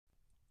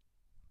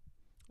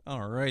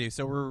Alrighty,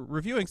 so we're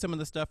reviewing some of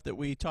the stuff that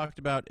we talked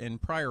about in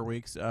prior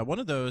weeks. One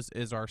of those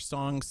is our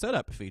song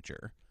setup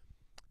feature.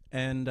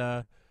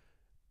 And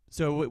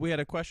so we had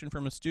a question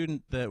from a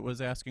student that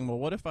was asking, well,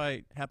 what if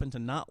I happen to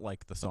not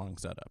like the song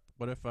setup?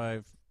 What if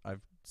I've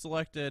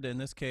selected, in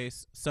this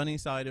case, Sunny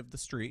Side of the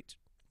Street,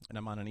 and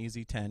I'm on an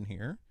easy 10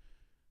 here.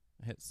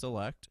 I hit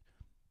select,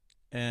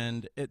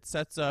 and it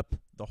sets up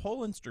the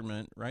whole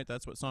instrument, right?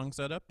 That's what song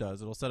setup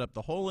does. It'll set up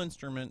the whole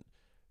instrument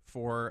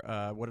for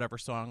whatever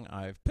song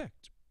I've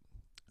picked.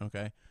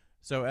 Okay,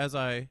 so as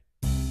I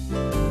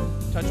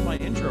touch my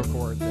intro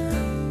chord there,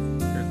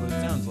 here's what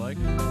it sounds like.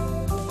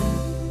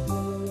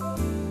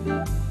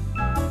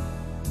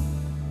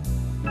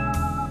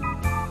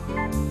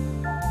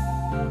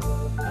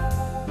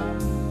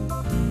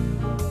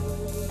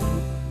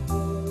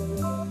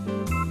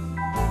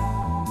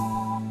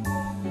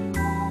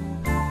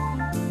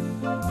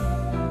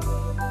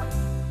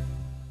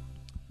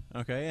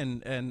 Okay,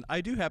 and I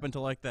do happen to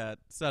like that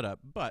setup,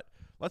 but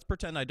let's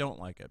pretend I don't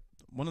like it.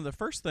 One of the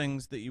first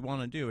things that you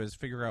want to do is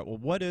figure out, well,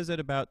 what is it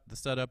about the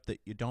setup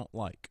that you don't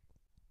like?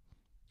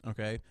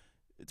 Okay,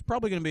 it's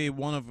probably going to be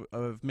one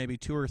of maybe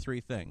two or three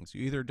things.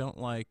 You either don't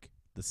like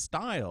the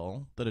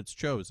style that it's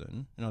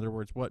chosen. In other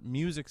words, what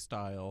music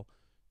style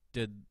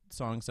did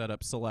song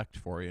setup select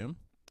for you?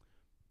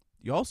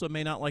 You also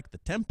may not like the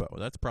tempo.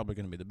 That's probably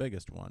going to be the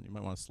biggest one. You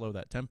might want to slow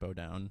that tempo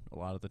down a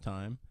lot of the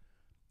time.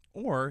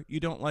 Or you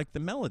don't like the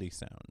melody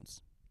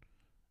sounds.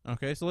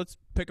 Okay, so let's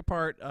pick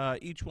apart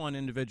each one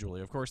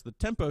individually. Of course, the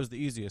tempo is the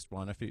easiest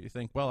one. If you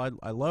think, well,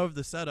 I love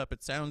the setup,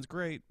 it sounds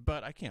great,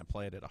 but I can't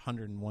play it at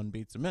 101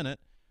 beats a minute,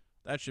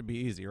 that should be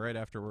easy. Right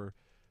after we're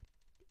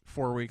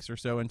 4 weeks or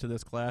so into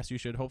this class, you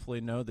should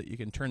hopefully know that you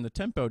can turn the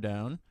tempo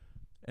down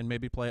and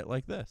maybe play it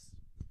like this.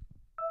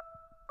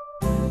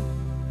 Okay,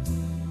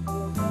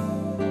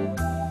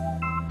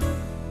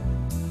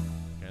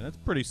 that's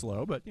pretty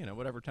slow, but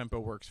whatever tempo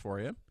works for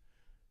you.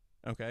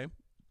 Okay.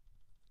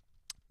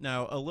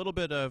 Now, a little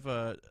bit of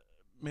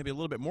maybe a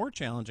little bit more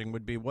challenging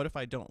would be, what if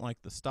I don't like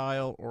the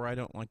style or I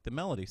don't like the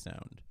melody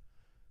sound?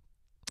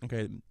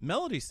 Okay,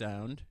 melody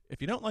sound,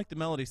 if you don't like the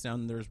melody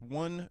sound, there's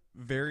one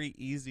very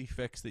easy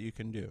fix that you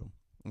can do.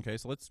 Okay,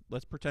 so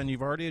let's pretend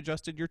you've already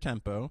adjusted your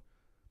tempo.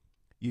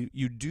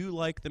 You do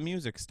like the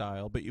music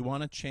style, but you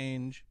want to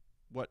change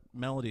what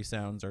melody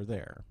sounds are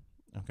there.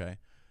 Okay.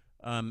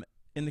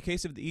 In the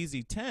case of the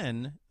Easy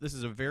 10, this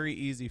is a very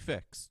easy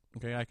fix.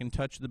 Okay, I can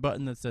touch the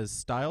button that says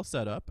Style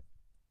Setup,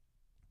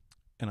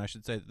 and I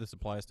should say that this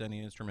applies to any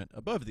instrument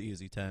above the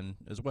Easy 10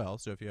 as well.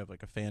 So if you have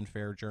like a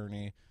Fanfare,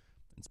 Journey,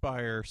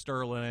 Inspire,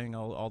 Sterling,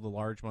 all the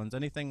large ones,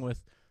 anything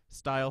with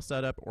Style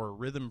Setup or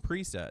Rhythm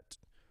Preset,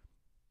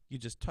 you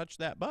just touch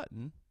that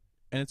button,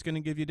 and it's going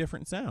to give you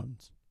different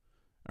sounds.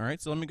 All right,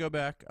 so let me go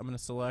back. I'm going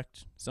to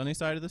select Sunny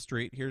Side of the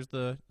Street. Here's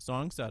the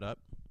song setup.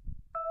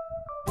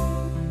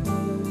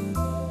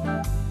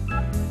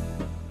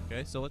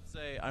 Okay, so let's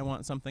say I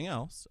want something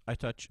else. I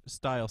touch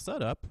Style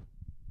Setup.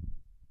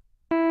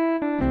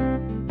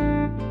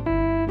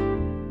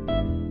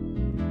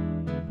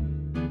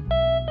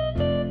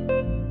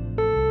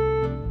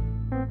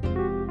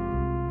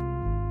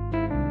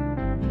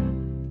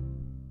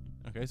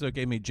 Okay, so it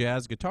gave me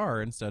jazz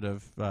guitar instead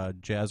of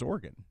jazz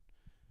organ.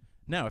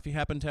 Now, if you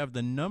happen to have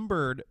the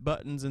numbered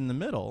buttons in the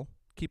middle,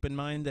 keep in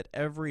mind that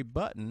every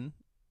button,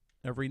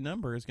 every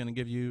number is going to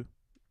give you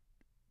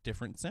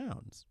different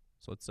sounds.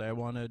 So let's say I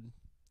wanted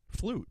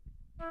flute.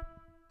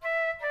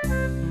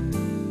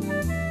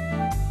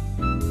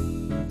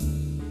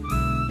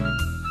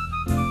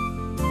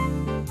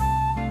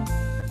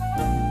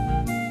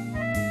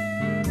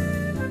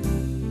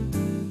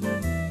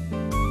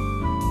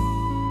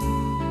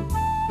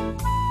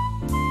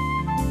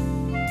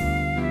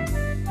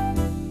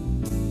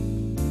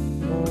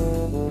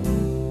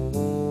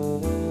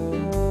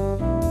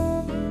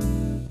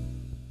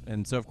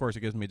 And so, of course,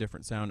 it gives me a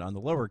different sound on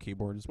the lower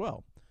keyboard as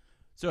well.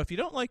 So if you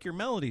don't like your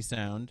melody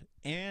sound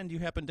and you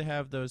happen to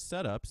have those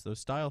setups, those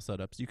style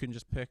setups, you can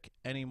just pick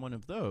any one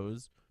of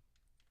those,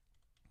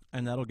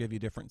 and that'll give you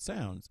different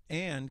sounds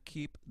and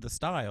keep the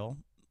style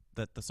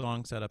that the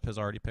song setup has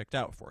already picked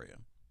out for you.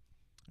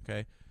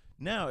 Okay.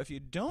 Now, if you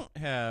don't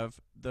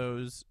have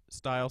those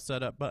style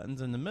setup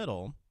buttons in the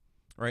middle,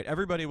 right,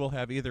 everybody will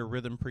have either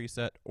rhythm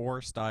preset or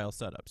style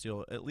setups.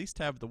 You'll at least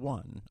have the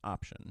one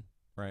option,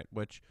 right,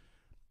 which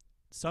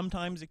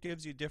sometimes it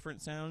gives you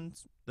different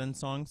sounds than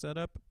song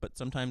setup, but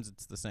sometimes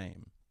it's the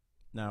same.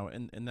 Now,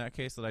 in that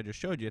case that I just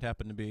showed you, it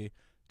happened to be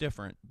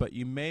different, but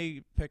you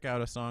may pick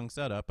out a song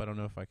setup. I don't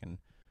know if I can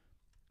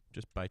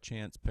just by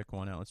chance pick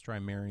one out. Let's try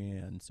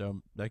Marianne.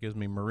 So that gives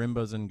me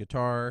marimbas and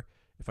guitar.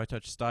 If I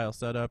touch style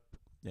setup,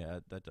 yeah,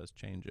 that does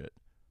change it.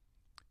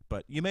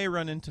 But you may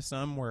run into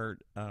some where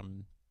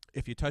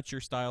if you touch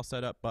your style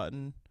setup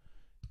button,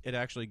 it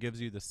actually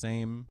gives you the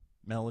same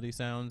melody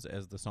sounds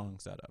as the song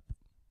setup.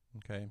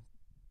 Okay.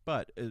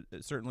 But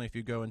certainly if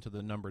you go into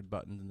the numbered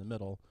buttons in the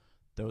middle,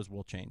 those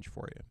will change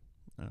for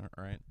you.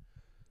 All right.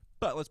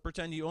 But let's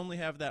pretend you only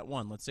have that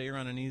one. Let's say you're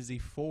on an easy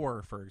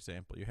 4, for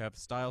example. You have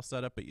style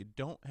setup, but you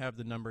don't have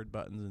the numbered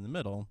buttons in the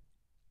middle.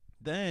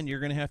 then you're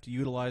going to have to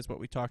utilize what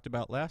we talked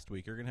about last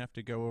week. You're going to have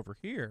to go over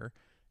here,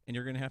 and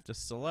you're going to have to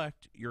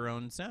select your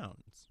own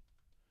sounds.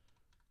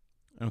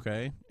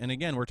 Okay, and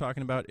again, we're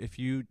talking about if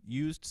you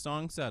used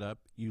song setup,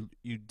 you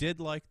did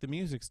like the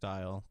music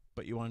style,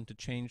 but you wanted to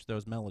change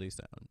those melody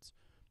sounds.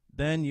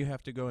 Then you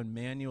have to go and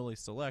manually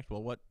select,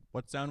 well,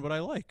 what sound would I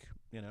like?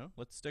 You know,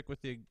 let's stick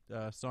with the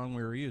song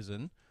we were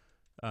using,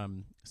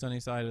 Sunny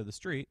Side of the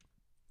Street.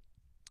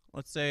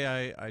 Let's say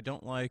I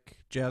don't like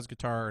jazz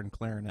guitar and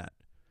clarinet.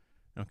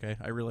 Okay,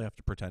 I really have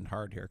to pretend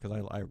hard here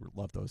because I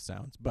love those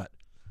sounds, but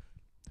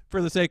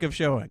for the sake of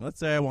showing, let's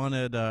say I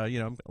wanted,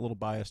 I'm a little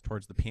biased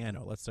towards the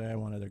piano. Let's say I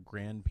wanted a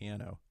grand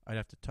piano. I'd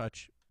have to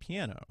touch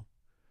piano,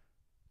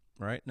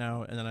 right?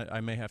 Now, and then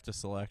I may have to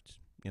select,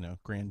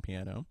 grand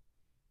piano.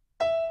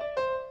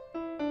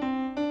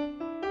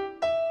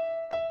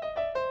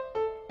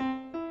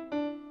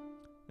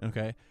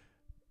 Okay.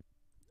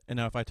 And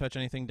now if I touch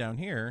anything down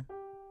here,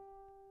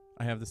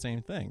 I have the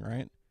same thing,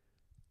 right?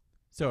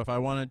 So if I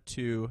wanted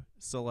to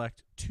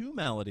select two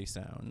melody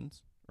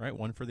sounds, right,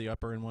 one for the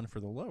upper and one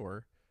for the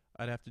lower,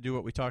 I'd have to do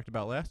what we talked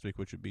about last week,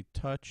 which would be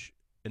touch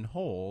and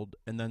hold,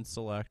 and then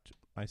select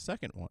my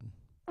second one.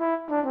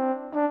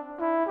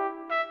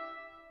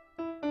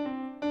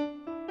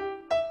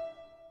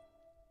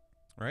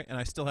 Right? And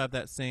I still have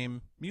that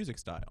same music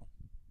style.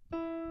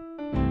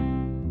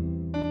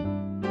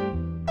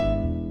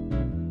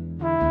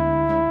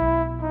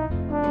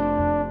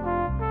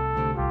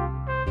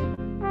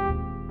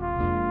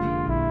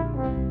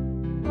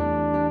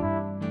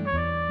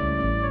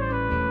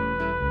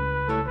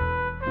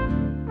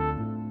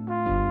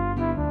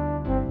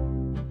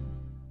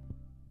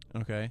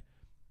 Okay,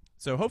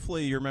 so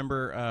hopefully you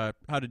remember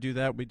how to do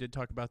that. We did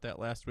talk about that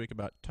last week,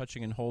 about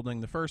touching and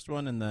holding the first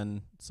one and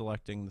then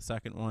selecting the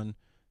second one.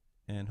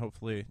 And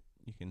hopefully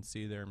you can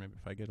see there, maybe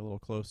if I get a little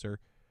closer,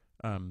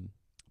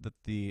 that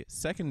the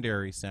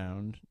secondary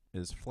sound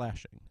is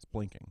flashing, it's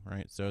blinking,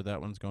 right? So that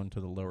one's going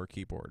to the lower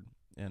keyboard.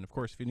 And of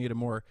course, if you need a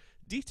more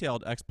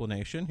detailed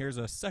explanation, here's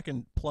a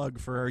second plug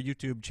for our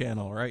YouTube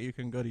channel, right? You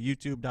can go to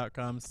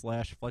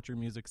youtube.com/Fletcher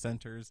Music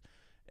Centers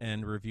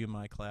and review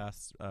my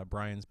class,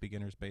 Bryan's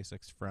Beginner's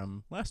Basics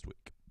from last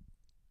week.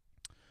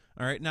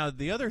 All right, now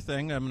the other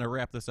thing, I'm going to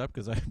wrap this up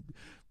because I'm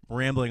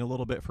rambling a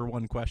little bit for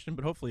one question,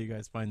 but hopefully you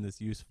guys find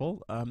this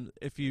useful.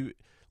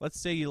 Let's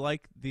say you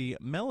like the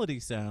melody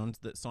sounds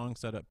that Song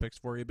Setup picks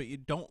for you, but you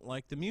don't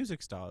like the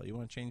music style. You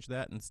want to change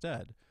that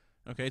instead.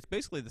 Okay, it's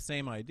basically the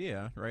same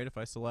idea, right? If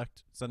I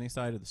select Sunny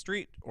Side of the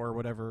Street or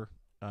whatever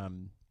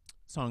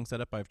Song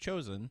Setup I've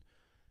chosen,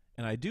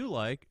 and I do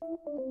like...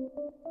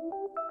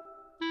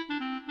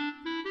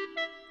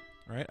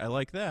 Right, I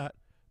like that,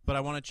 but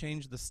I want to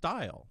change the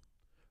style.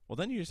 Well,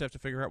 then you just have to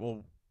figure out,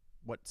 well,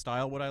 what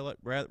style would I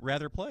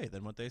rather play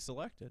than what they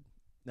selected?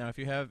 Now, if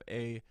you have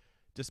a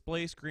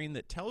display screen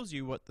that tells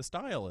you what the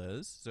style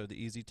is, so the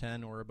Easy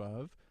 10 or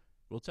above,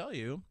 will tell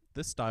you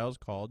this style is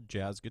called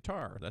jazz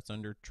guitar. That's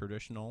under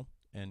traditional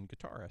and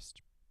guitarist.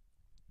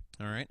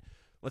 All right,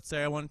 let's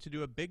say I wanted to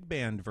do a big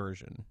band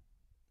version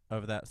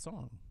of that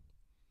song.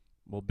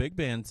 Well, big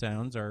band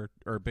sounds or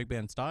big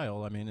band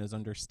style, is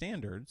under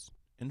standards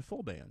and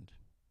full band.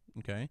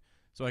 Okay,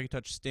 so I can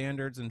touch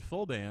standards and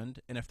full band,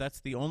 and if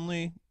that's the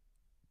only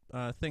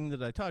thing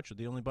that I touch, or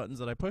the only buttons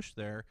that I push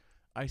there,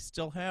 I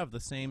still have the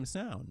same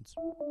sounds.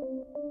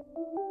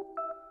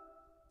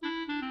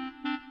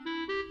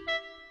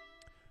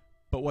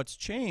 But what's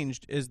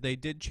changed is they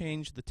did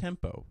change the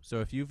tempo.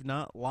 So if you've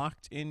not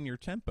locked in your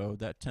tempo,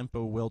 that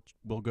tempo will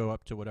go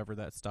up to whatever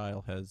that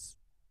style has,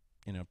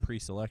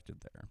 pre-selected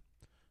there.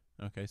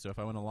 Okay, so if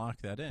I want to lock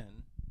that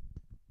in,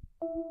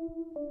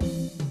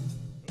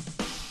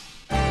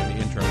 the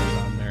intro is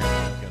on there.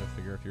 I've got to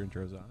figure if your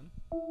intro's on.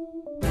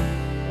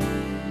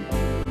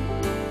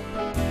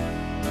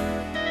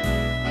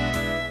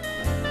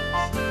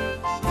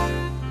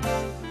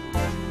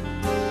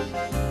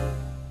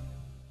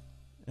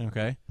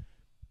 Okay,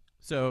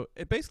 so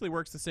it basically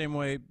works the same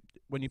way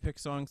when you pick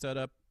song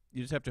setup.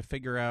 You just have to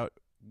figure out,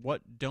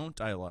 what don't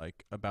I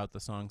like about the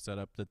song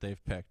setup that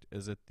they've picked?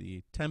 Is it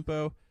the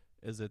tempo?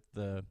 Is it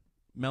the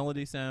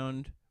melody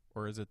sound?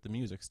 Or is it the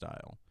music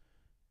style?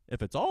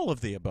 If it's all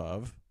of the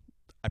above,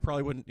 I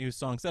probably wouldn't use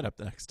song setup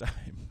the next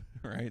time,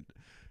 right?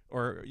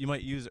 Or you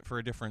might use it for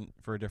a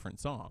different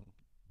song.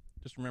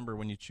 Just remember,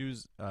 when you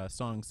choose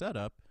song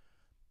setup,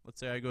 let's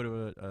say I go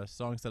to a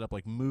song setup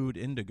like Mood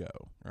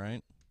Indigo,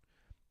 right?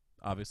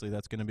 Obviously,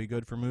 that's going to be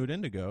good for Mood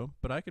Indigo,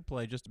 but I could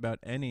play just about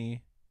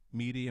any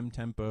medium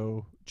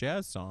tempo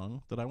jazz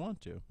song that I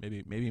want to.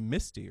 Maybe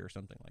Misty or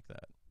something like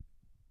that.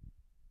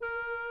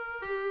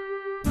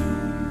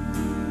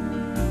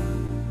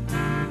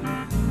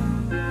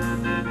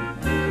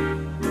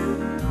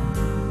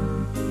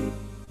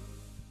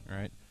 All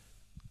right.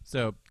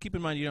 So keep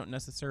in mind, you don't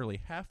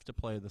necessarily have to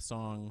play the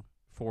song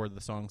for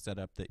the song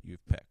setup that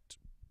you've picked.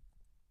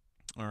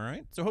 All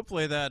right. So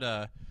hopefully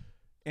that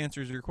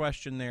answers your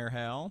question there,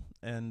 Hal,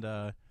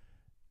 and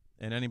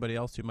anybody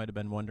else who might have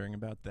been wondering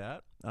about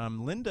that.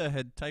 Linda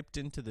had typed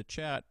into the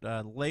chat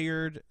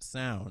layered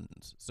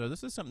sounds. So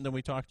this is something that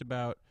we talked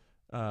about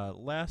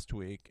last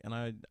week, and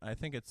I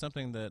think it's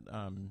something that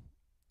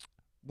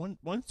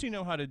once you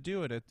know how to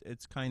do it,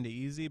 it's kind of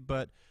easy,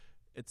 but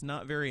it's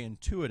not very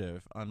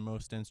intuitive on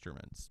most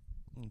instruments.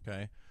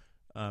 Okay,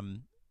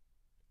 um,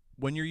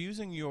 when you're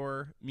using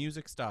your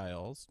music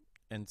styles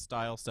and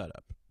style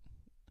setup,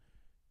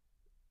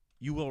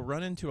 you will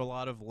run into a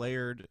lot of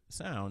layered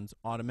sounds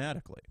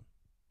automatically.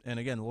 And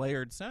again,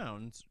 layered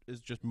sounds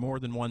is just more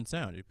than one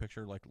sound. You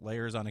picture like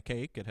layers on a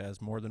cake; it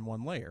has more than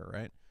one layer,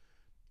 right?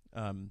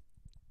 Um,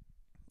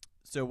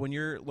 so when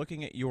you're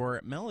looking at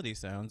your melody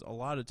sounds, a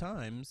lot of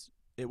times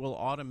it will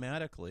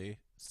automatically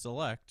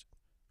select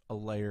a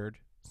layered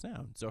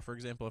sound. So, for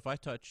example, if I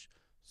touch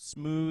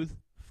smooth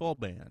full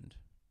band,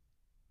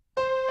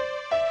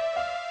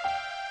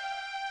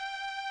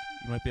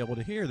 you might be able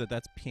to hear that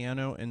that's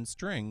piano and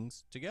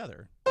strings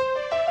together.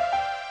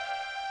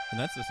 And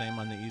that's the same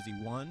on the easy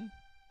one,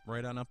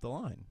 right on up the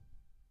line.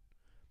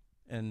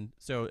 And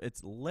so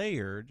it's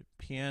layered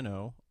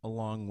piano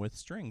along with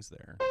strings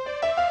there.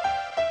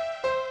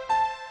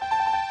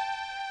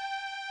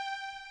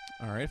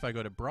 All right, if I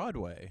go to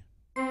Broadway,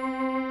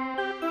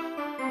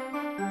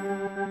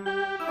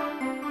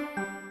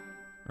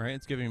 right,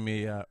 it's giving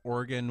me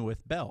organ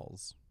with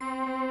bells. All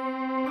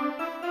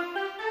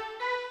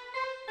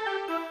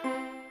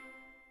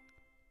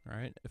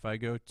right, if I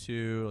go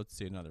to, let's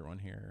see, another one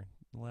here.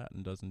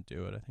 Latin doesn't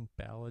do it. I think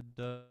ballad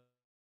does.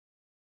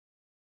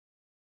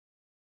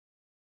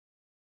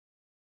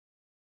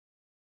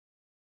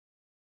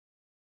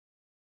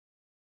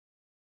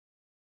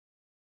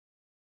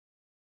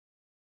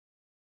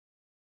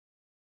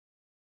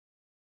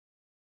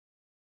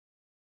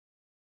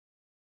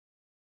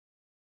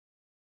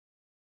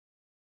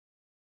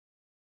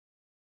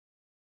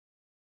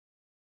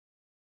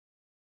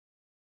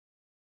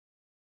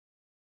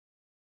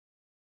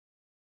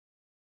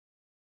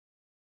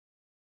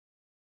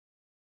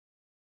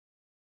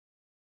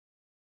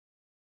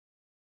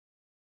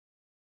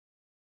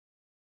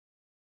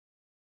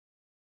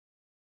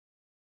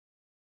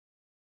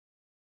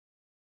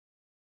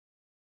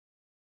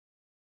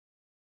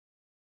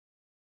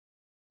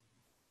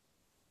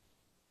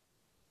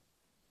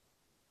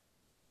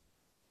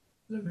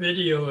 The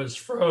video is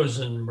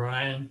frozen,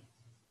 Bryan.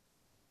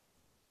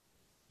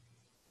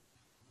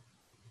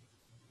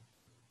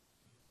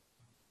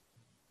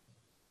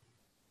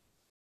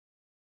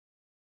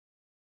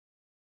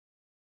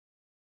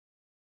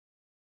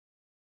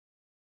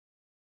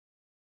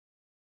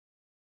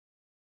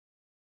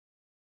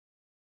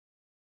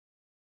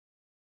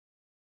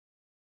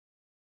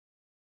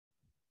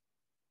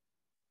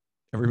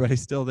 Everybody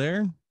still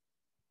there?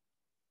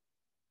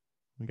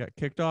 We got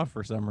kicked off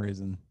for some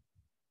reason.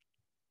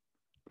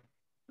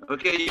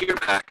 Okay, you're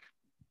back.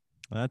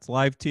 That's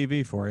live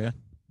TV for you.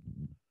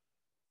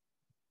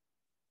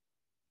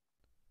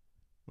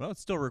 Well,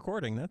 it's still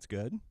recording. That's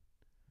good.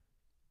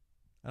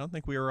 I don't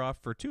think we were off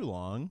for too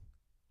long.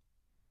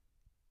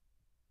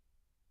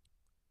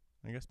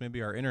 I guess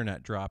maybe our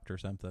internet dropped or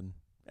something.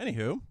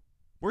 Anywho,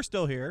 we're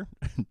still here.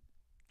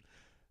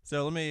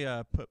 So let me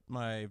put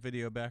my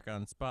video back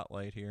on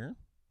Spotlight here.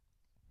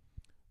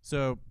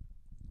 So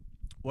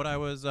what I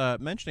was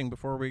mentioning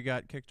before we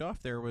got kicked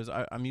off there was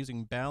I'm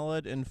using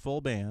ballad in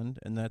full band,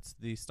 and that's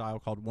the style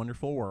called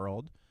Wonderful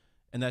World.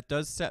 And that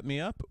does set me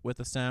up with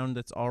a sound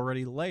that's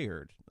already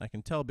layered. I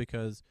can tell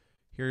because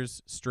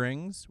here's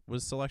strings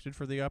was selected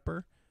for the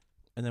upper,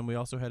 and then we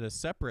also had a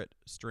separate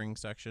string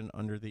section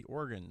under the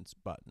organs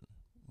button.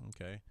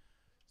 Okay,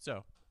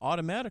 so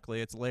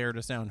automatically it's layered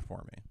a sound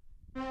for me.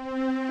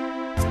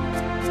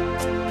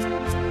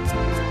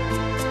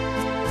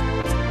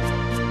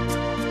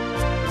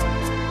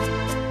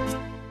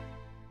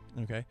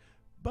 Okay,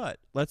 but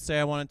let's say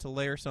I wanted to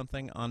layer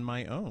something on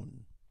my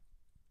own.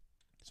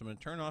 So I'm going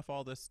to turn off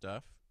all this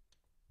stuff.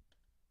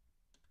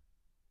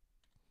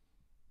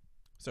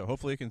 So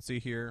hopefully you can see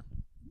here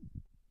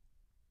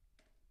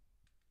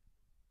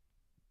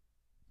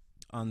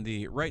on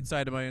the right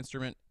side of my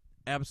instrument,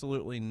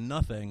 absolutely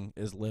nothing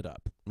is lit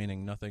up,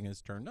 meaning nothing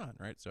is turned on,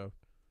 right? So,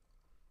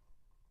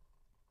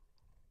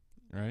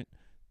 right,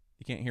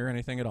 you can't hear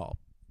anything at all.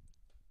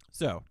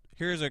 So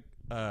here's a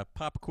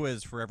pop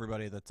quiz for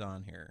everybody that's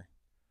on here.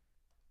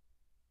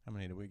 How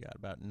many do we got?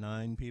 About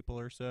 9 people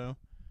or so.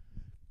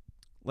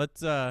 Let's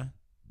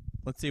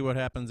see what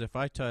happens if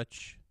I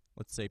touch,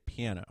 let's say,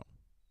 piano.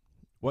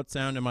 What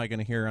sound am I going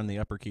to hear on the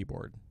upper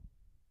keyboard?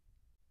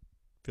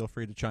 Feel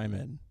free to chime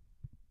in.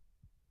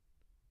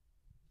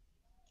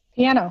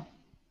 Piano.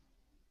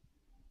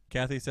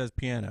 Kathy says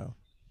piano.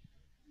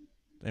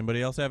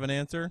 Anybody else have an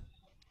answer?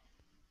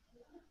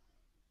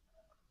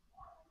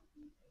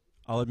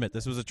 I'll admit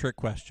this was a trick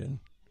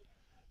question.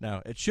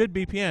 Now, it should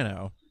be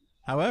piano.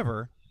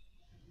 However,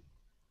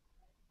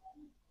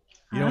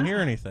 you don't hear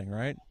anything,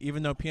 right?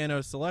 Even though piano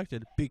is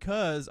selected,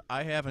 because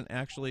I haven't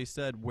actually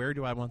said where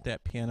do I want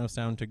that piano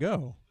sound to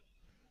go.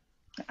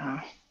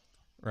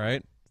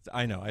 Right?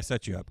 I know. I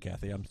set you up,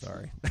 Kathy. I'm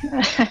sorry.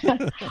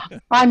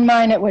 On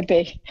mine it would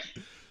be.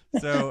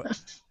 So,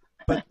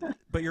 but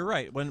you're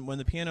right. When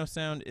the piano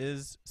sound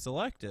is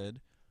selected,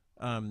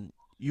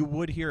 you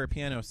would hear a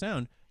piano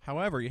sound.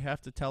 However, you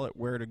have to tell it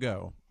where to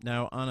go.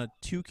 Now, on a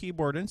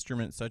 2-keyboard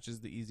instrument such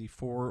as the Easy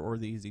 4 or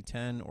the Easy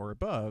 10 or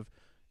above,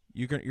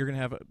 you're going to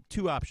have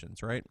 2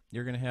 options, right?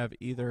 You're going to have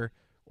either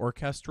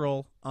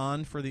orchestral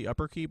on for the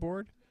upper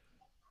keyboard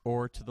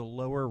or to the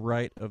lower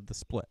right of the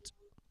split.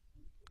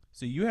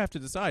 So you have to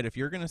decide if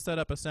you're going to set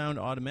up a sound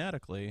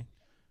automatically,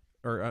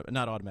 or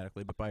not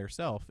automatically, but by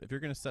yourself. If you're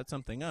going to set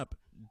something up,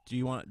 do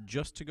you want it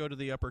just to go to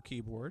the upper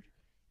keyboard,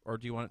 or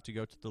do you want it to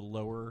go to the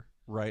lower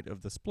right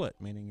of the split,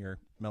 meaning your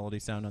melody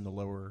sound on the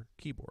lower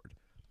keyboard?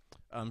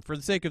 For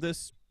the sake of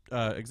this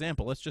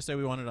example, let's just say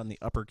we want it on the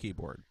upper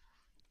keyboard.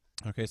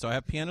 Okay, so I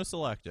have piano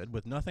selected.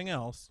 With nothing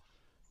else,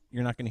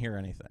 you're not going to hear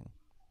anything.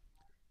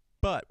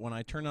 But when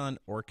I turn on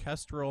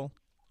orchestral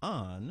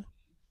on,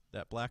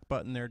 that black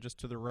button there just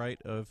to the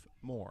right of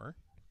more,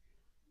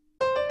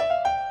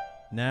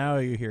 now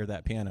you hear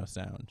that piano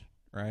sound,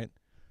 right?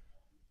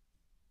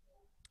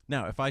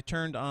 Now, if I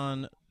turned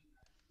on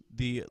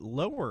the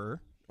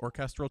lower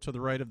orchestral to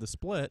the right of the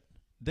split,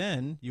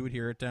 then you would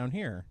hear it down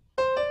here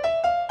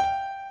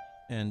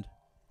and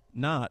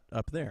not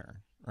up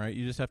there, right?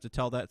 You just have to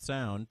tell that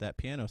sound, that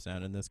piano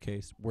sound in this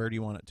case, where do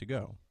you want it to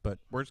go? But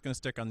we're just going to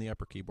stick on the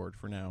upper keyboard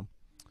for now.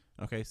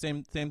 Okay,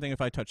 same thing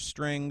if I touch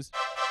strings,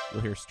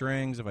 you'll hear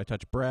strings. If I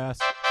touch brass,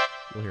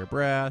 you'll hear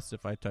brass.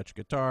 If I touch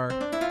guitar,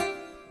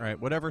 right,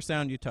 whatever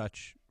sound you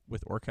touch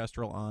with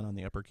orchestral on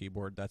the upper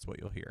keyboard, that's what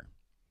you'll hear.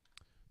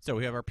 So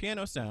we have our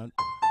piano sound.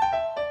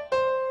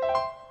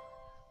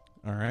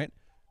 All right.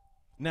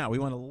 Now we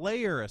want to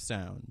layer a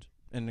sound.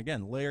 And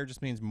again, layer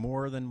just means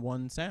more than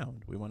one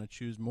sound. We want to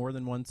choose more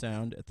than one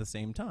sound at the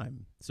same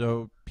time.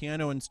 So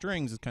piano and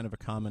strings is kind of a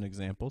common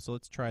example, so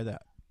let's try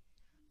that.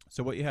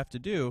 So what you have to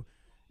do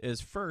is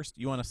first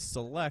you want to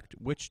select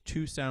which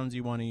 2 sounds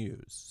you want to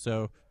use.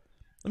 So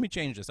let me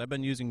change this. I've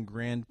been using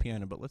grand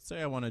piano, but let's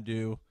say I want to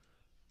do,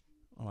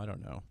 I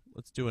don't know.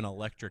 Let's do an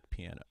electric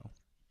piano.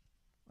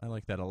 I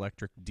like that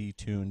electric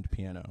detuned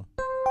piano.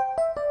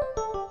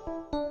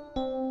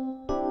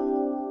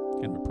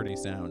 Kind of a pretty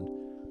sound.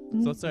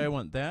 So let's say I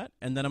want that,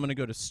 and then I'm going to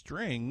go to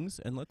strings,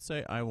 and let's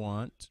say I have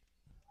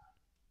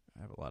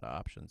a lot of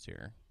options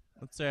here.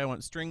 Let's say I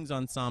want strings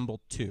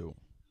ensemble 2.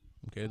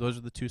 Okay, those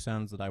are the 2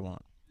 sounds that I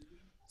want.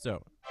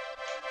 So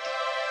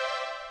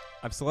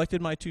I've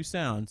selected my 2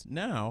 sounds.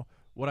 Now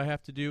what I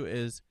have to do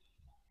is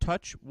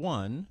touch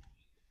one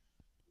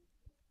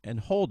and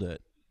hold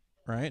it,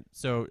 right?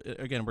 So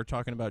again, we're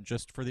talking about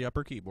just for the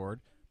upper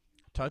keyboard.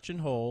 Touch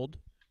and hold,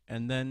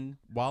 and then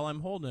while I'm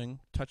holding,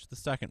 touch the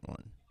second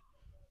one.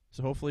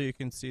 So hopefully you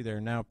can see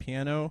there. Now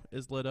piano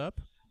is lit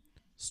up.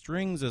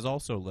 Strings is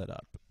also lit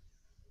up.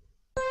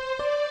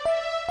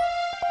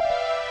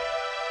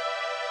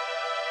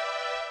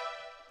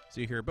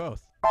 So you hear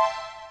both.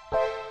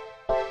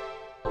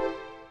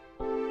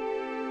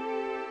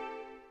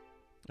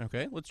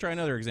 Okay, let's try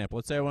another example.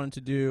 Let's say I wanted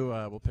to do,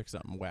 we'll pick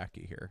something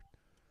wacky here.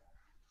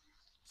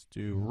 Let's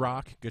do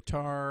rock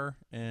guitar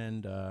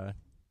and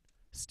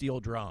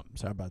steel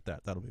drums. How about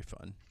that? That'll be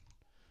fun.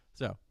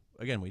 So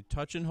again, we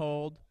touch and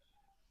hold,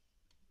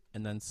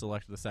 and then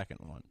select the second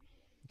one.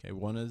 Okay,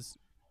 one is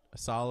a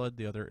solid,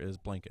 the other is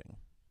blinking.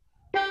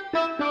 Kind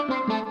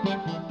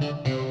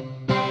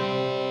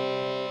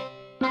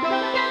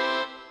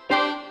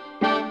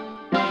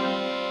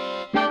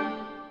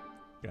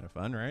of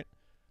fun, right?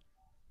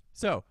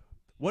 So,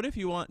 what if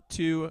you want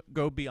to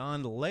go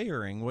beyond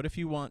layering? What if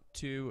you want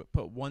to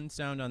put one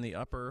sound on the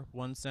upper,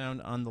 one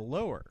sound on the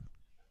lower?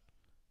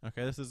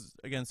 Okay, this is,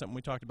 again, something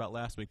we talked about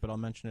last week, but I'll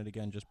mention it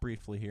again just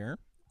briefly here.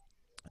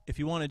 If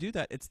you want to do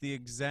that, it's the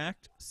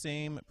exact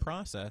same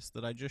process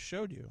that I just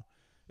showed you.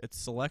 It's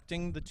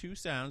selecting the 2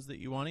 sounds that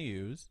you want to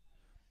use.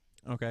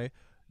 Okay,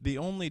 the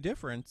only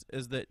difference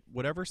is that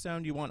whatever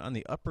sound you want on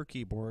the upper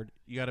keyboard,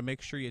 you got to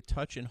make sure you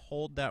touch and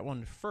hold that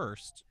one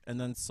first, and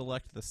then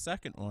select the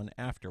second one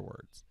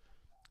afterwards.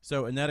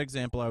 So in that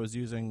example, I was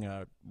using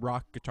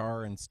rock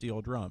guitar and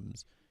steel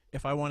drums.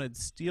 If I wanted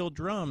steel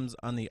drums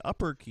on the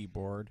upper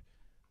keyboard,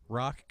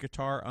 rock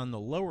guitar on the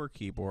lower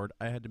keyboard,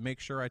 I had to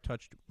make sure I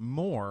touched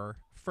more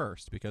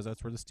first, because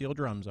that's where the steel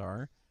drums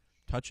are,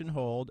 touch and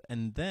hold,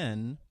 and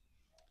then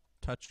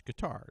touch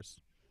guitars.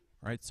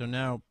 All right, so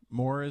now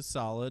more is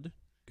solid,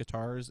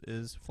 guitars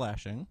is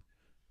flashing.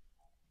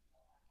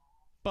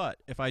 But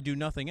if I do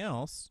nothing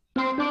else,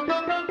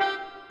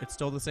 it's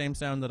still the same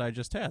sound that I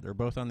just had. They're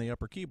both on the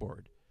upper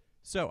keyboard.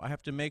 So I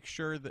have to make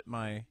sure that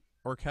my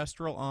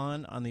orchestral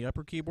on the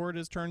upper keyboard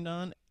is turned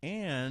on,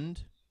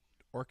 and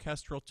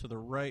orchestral to the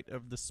right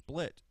of the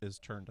split is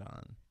turned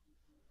on.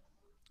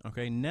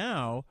 Okay,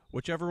 now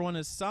whichever one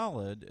is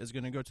solid is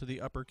going to go to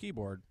the upper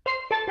keyboard,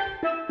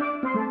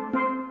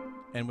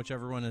 and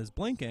whichever one is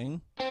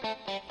blinking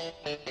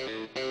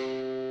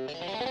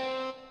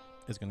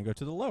is going to go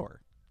to the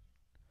lower.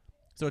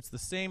 So it's the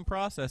same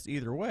process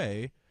either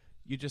way.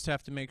 You just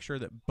have to make sure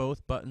that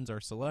both buttons are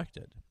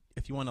selected.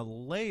 If you want to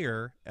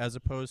layer as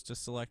opposed to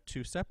select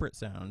 2 separate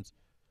sounds,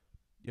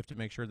 you have to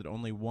make sure that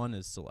only one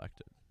is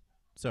selected.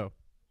 So,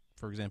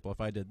 for example,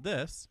 if I did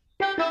this,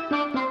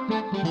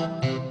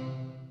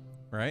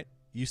 right,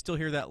 you still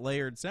hear that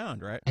layered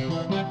sound, right?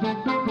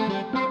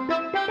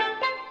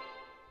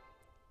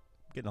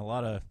 Getting a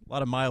lot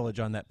of mileage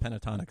on that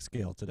pentatonic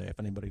scale today, if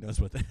anybody knows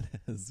what that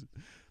is.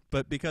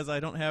 But because I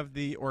don't have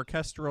the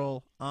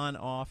orchestral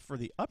on-off for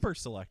the upper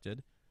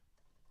selected,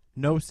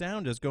 no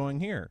sound is going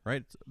here,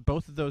 right?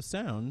 Both of those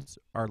sounds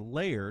are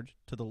layered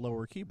to the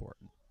lower keyboard.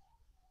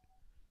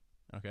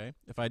 Okay?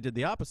 If I did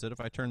the opposite,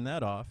 if I turn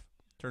that off,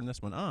 turn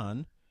this one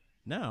on,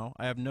 now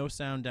I have no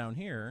sound down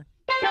here,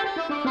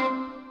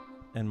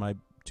 and my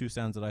two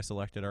sounds that I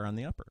selected are on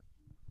the upper.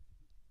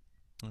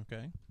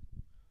 Okay?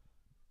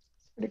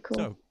 Pretty cool.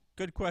 So,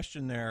 good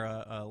question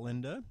there,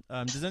 Linda.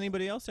 Does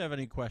anybody else have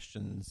any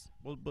questions?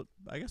 Well, but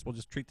I guess we'll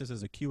just treat this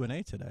as a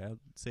Q&A today. I'll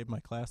save my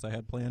class I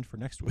had planned for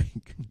next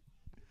week.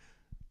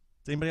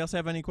 Does anybody else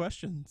have any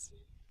questions?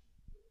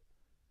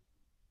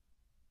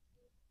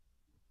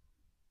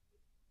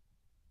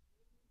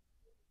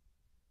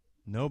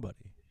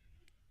 Nobody.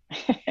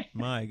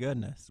 My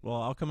goodness. Well,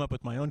 I'll come up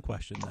with my own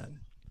question then.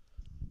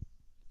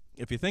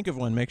 If you think of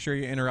one, make sure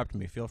you interrupt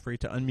me. Feel free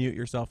to unmute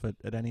yourself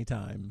at any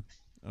time.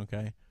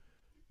 Okay?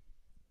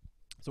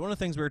 So one of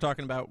the things we were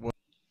talking about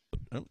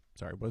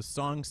was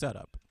song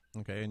setup,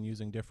 okay, and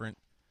using different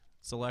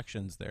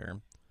selections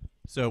there.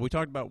 So we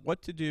talked about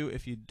what to do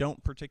if you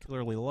don't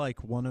particularly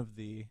like one of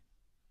the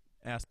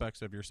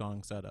aspects of your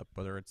song setup,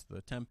 whether it's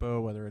the tempo,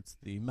 whether it's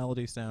the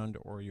melody sound,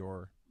 or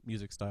your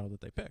music style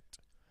that they picked.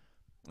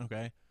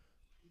 Okay?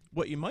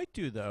 What you might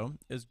do, though,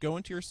 is go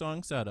into your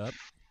song setup,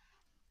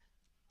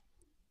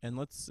 and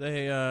let's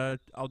say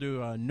I'll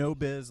do no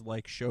biz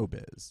like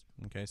showbiz.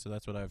 Okay, so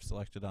that's what I've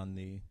selected on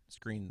the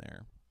screen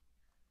there.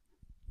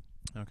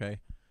 Okay,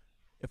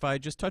 if I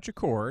just touch a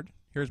chord,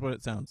 here's what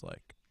it sounds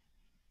like.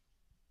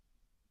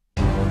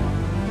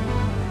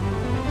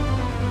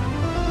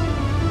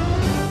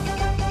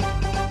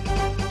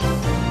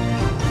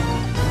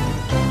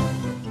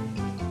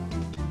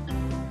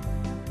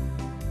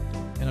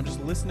 And I'm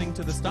just listening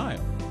to the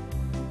style.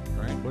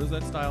 All right, what does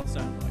that style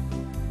sound like?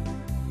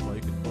 Well,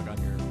 you can look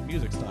on your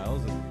music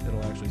styles, and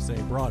it'll actually say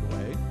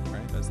Broadway,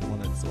 right? That's the one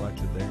that's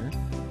selected there.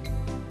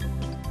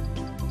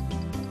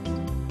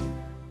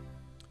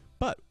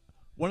 But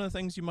one of the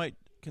things you might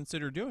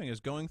consider doing is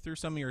going through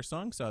some of your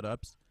song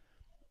setups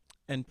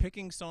and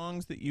picking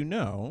songs that you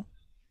know,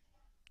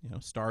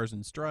 Stars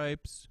and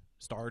Stripes,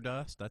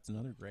 Stardust, that's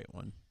another great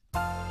one.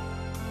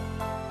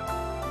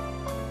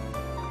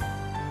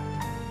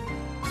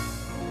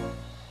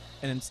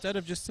 And instead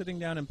of just sitting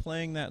down and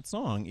playing that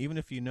song, even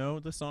if you know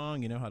the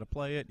song, you know how to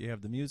play it, you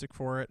have the music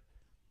for it,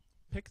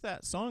 pick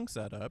that song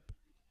setup,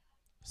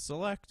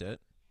 select it,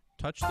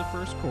 touch the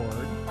first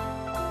chord,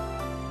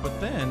 but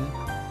then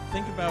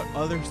think about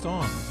other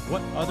songs.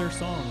 What other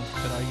songs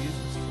could I use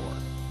this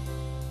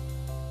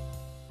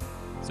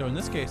for? So in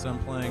this case, I'm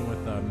playing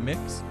with a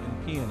mix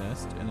and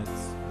pianist, and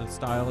it's the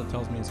style it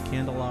tells me is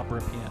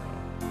candelabra piano.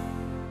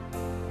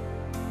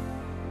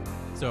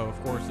 So,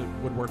 of course, it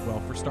would work well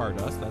for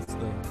Stardust. That's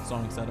the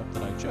song setup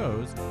that I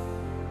chose.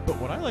 But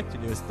what I like to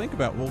do is think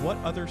about, well, what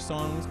other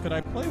songs could I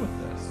play with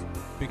this?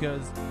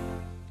 Because,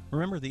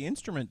 remember, the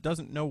instrument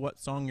doesn't know what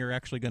song you're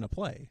actually going to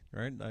play,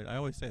 right? I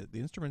always say that the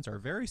instruments are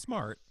very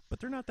smart, but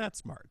they're not that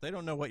smart. They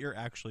don't know what you're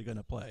actually going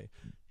to play.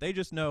 They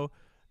just know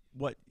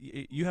what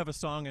you have a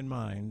song in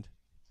mind,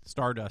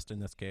 Stardust in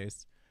this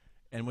case,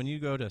 and when you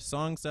go to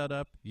song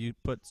setup, you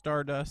put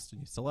Stardust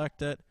and you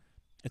select it.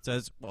 It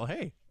says, well,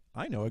 hey,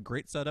 I know a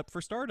great setup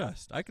for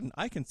Stardust. I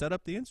can set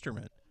up the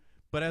instrument.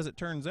 But as it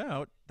turns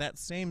out, that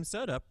same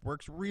setup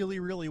works really,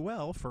 really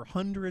well for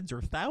hundreds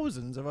or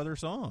thousands of other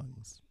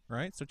songs,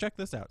 right? So check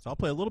this out. So I'll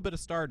play a little bit of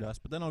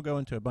Stardust, but then I'll go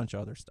into a bunch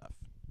of other stuff.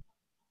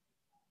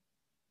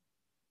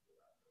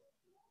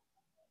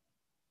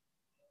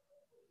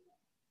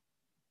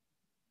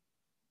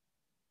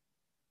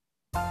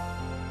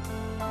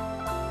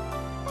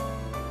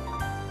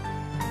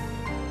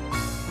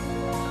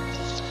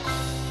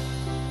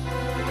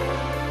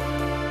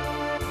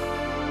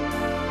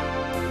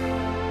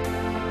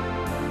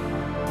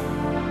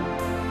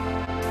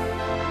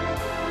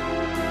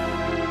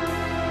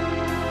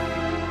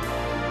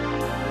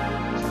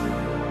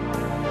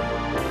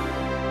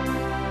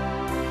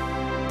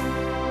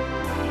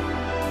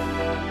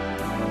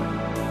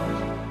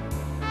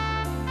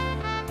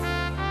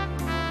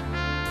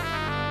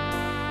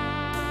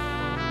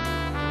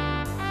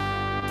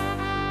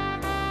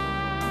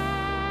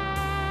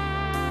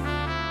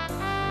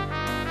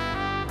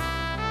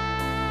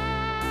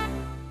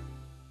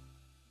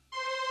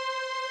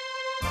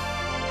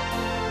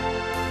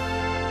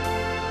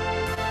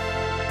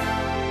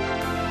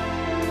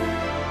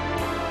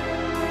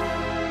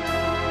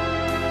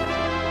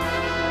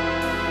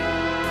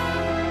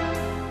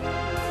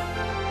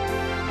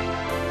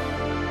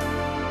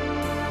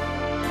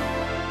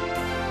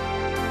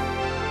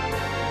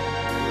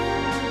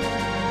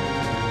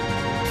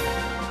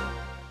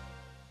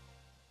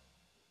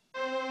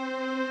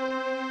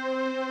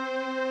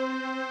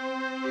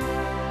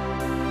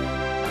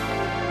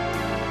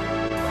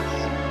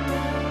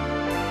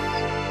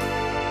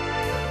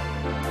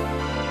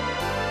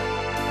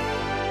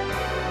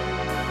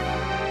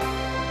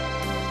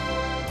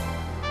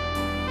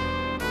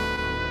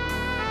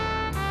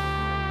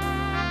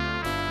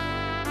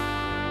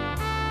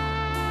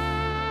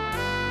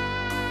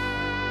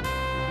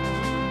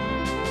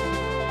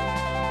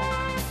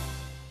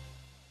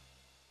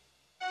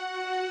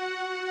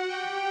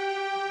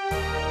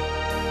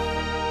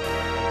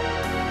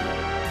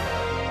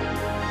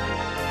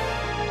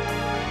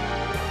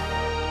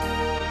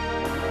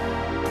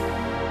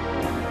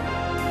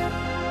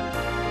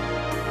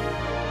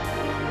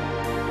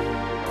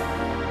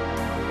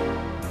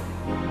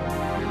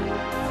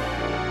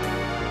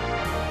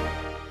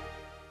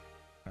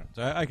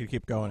 So I could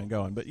keep going and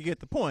going, but you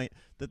get the point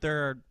that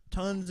there are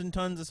tons and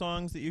tons of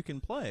songs that you can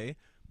play.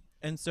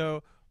 And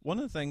so one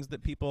of the things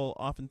that people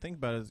often think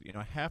about is,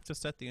 I have to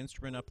set the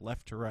instrument up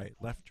left to right,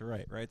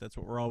 right? That's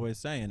what we're always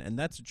saying. And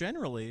that's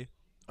generally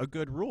a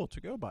good rule to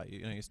go by.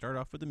 You start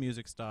off with the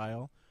music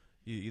style.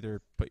 You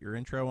either put your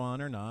intro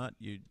on or not.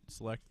 You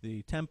select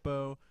the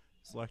tempo,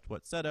 select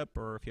what setup,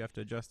 or if you have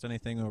to adjust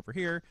anything over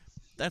here.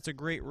 That's a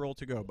great rule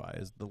to go by,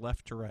 is the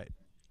left to right.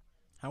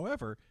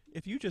 However,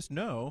 if you just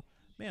know,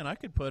 man, I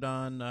could put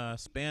on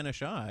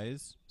Spanish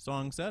Eyes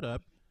song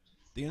setup.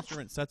 The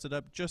instrument sets it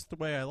up just the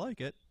way I like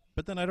it,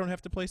 but then I don't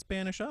have to play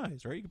Spanish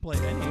Eyes, right? You can play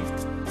any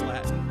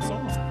Latin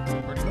song,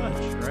 pretty much,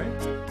 right?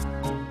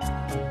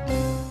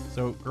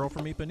 So, Girl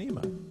from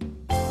Ipanema.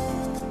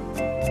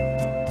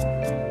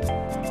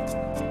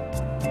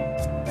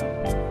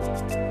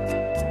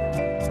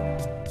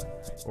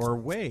 Or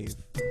Wave.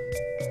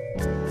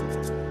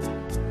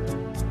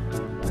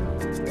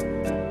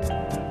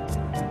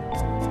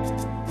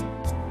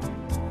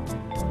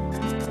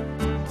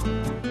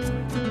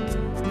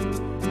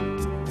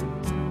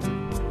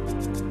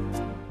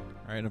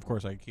 And of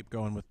course I keep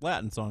going with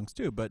Latin songs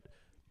too, but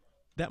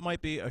that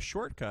might be a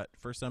shortcut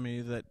for some of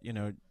you that,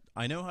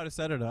 I know how to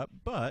set it up,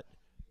 but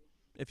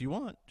if you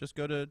want, just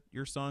go to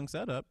your song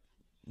setup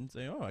and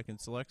say, I can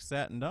select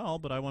Satin Doll,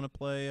 but I want to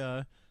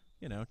play,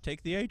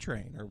 Take the A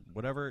Train or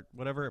whatever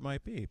it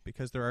might be,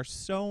 because there are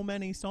so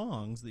many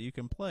songs that you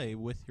can play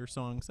with your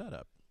song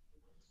setup.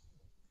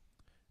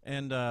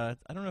 And I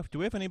don't know, do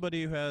we have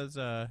anybody who has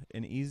an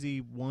easy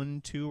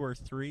 1, 2, or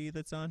 3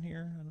 that's on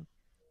here?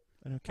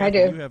 I know,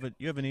 Catherine, I do.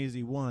 You have an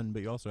easy 1,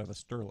 but you also have a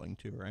sterling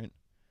too, right?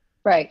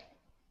 Right.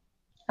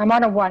 I'm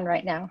on a 1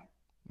 right now.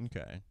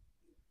 Okay.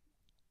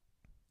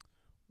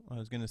 Well, I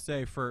was going to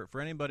say, for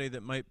anybody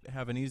that might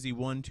have an easy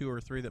 1, 2, or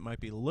 3 that might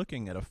be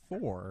looking at a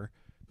 4,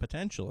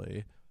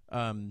 potentially,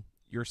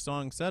 your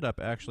song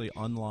setup actually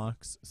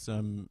unlocks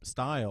some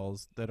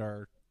styles that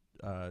are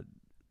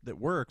that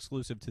were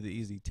exclusive to the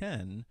Easy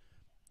 10.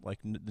 Like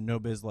the No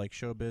Biz Like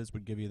Showbiz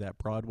would give you that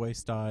Broadway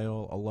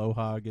style.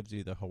 Aloha gives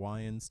you the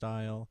Hawaiian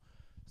style.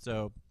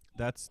 So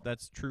that's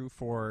true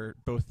for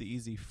both the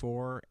Easy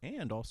 4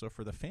 and also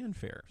for the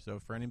Fanfare. So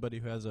for anybody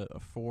who has a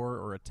 4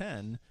 or a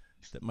 10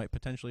 that might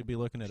potentially be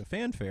looking at a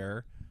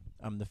Fanfare,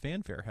 the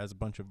Fanfare has a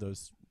bunch of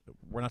those.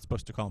 We're not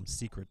supposed to call them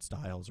secret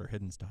styles or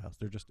hidden styles.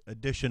 They're just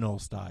additional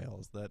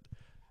styles that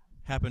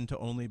happen to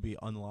only be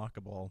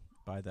unlockable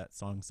by that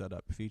song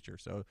setup feature.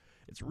 So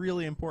it's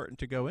really important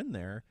to go in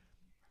there.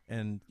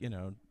 And,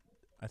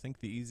 I think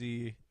the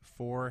Easy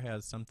 4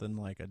 has something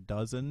like a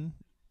dozen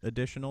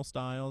additional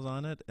styles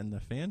on it, and the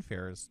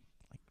Fanfare is,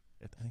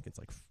 I think it's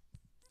like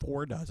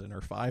 4 dozen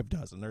or 5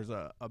 dozen. There's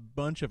a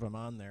bunch of them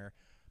on there.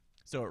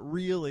 So it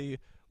really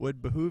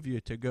would behoove you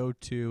to go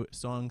to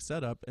song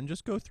setup and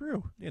just go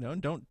through,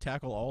 and don't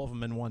tackle all of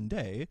them in one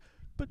day,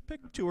 but pick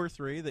 2 or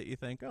 3 that you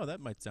think, that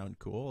might sound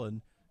cool.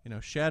 And,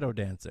 shadow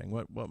dancing,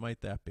 what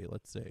might that be?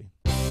 Let's see.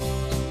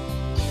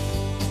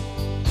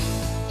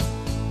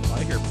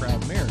 I hear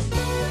Proud Mary.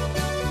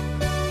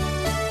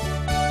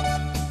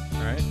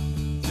 Right?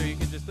 So you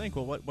can just think,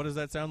 well, what does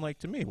that sound like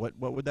to me? What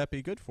would that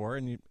be good for?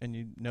 And you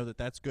know that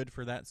that's good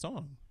for that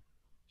song.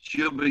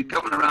 She'll be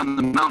coming around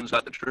the mountains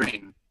like the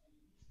train.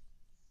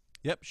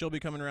 Yep, She'll Be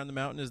Coming Around the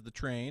Mountain is the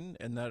train,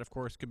 and that, of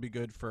course, could be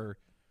good for,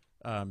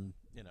 right?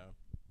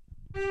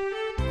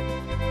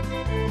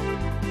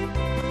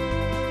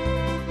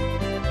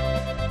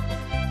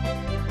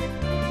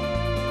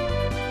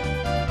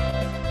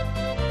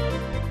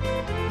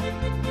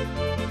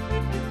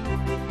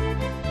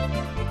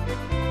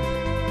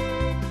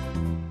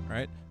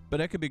 But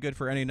that could be good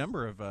for any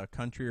number of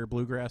country or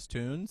bluegrass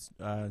tunes.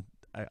 I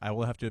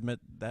will have to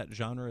admit that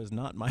genre is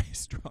not my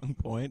strong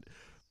point,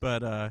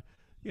 but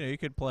you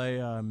could play.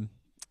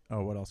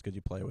 What else could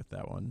you play with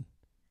that one?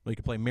 Well, you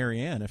could play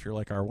Marianne if you're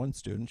like our one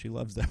student. She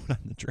loves that one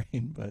on the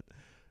train. But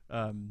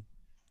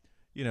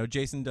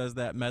Jason does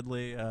that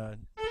medley. I'll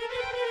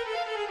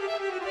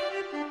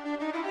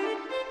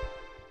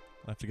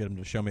have to get him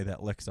to show me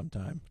that lick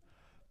sometime.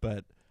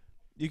 But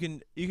you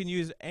can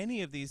use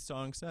any of these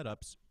song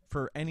setups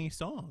for any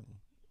song,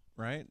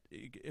 right?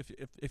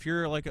 If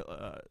you're like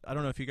I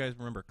don't know if you guys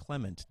remember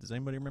Clement. Does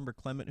anybody remember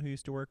Clement who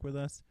used to work with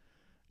us?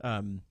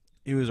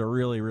 He was a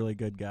really, really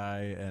good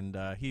guy, and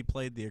he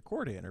played the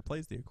accordion, or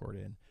plays the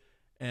accordion.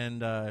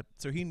 And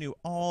so he knew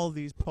all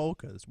these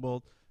polkas.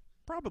 Well,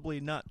 probably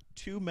not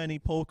too many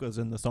polkas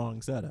in the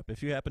song setup.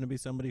 If you happen to be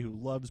somebody who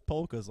loves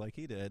polkas like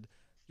he did,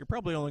 you're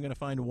probably only going to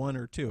find 1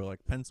 or 2,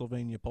 like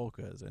Pennsylvania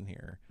polkas in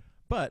here.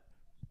 But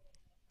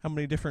how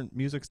many different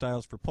music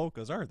styles for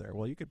polkas are there?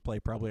 Well, you could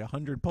play probably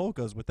 100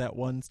 polkas with that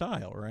one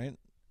style, right?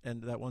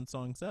 And that one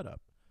song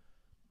setup.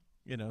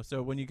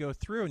 So when you go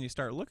through and you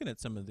start looking at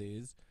some of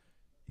these,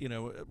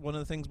 one of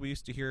the things we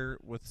used to hear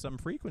with some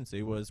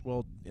frequency was,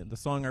 well, the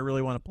song I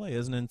really want to play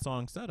isn't in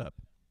song setup.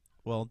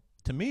 Well,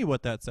 to me,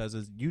 what that says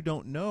is you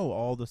don't know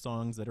all the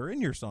songs that are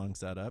in your song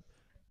setup,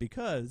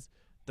 because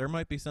there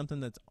might be something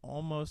that's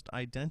almost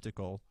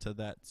identical to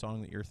that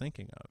song that you're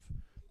thinking of.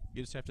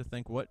 You just have to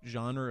think, what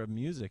genre of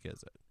music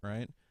is it,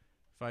 right?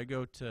 if I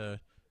go to,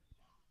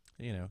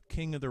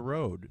 King of the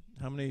Road,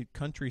 how many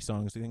country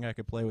songs do you think I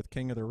could play with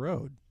King of the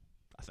Road?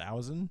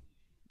 1,000?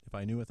 If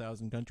I knew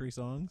 1,000 country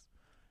songs,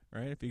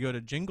 right? If you go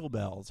to Jingle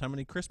Bells, how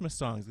many Christmas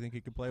songs do you think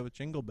you could play with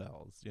Jingle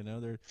Bells?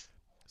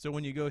 So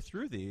when you go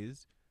through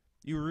these,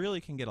 you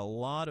really can get a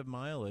lot of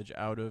mileage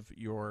out of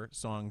your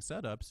song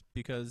setups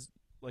because,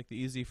 like the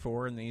Easy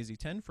 4 and the Easy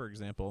 10, for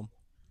example,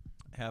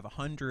 have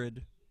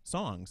 100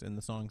 songs in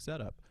the song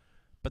setup.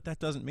 But that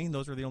doesn't mean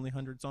those are the only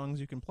 100 songs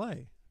you can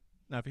play.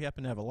 Now, if you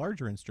happen to have a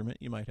larger instrument,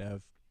 you might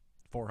have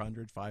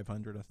 400,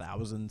 500,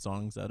 1,000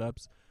 song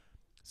setups.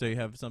 So you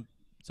have some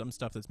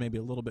stuff that's maybe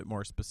a little bit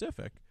more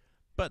specific.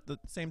 But the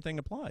same thing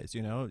applies,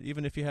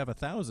 Even if you have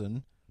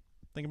 1,000,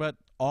 think about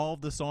all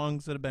the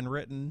songs that have been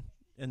written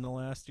in the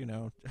last,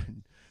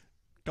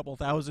 couple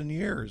thousand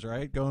years,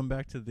 right? Going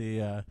back to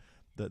the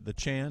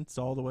chants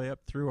all the way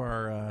up through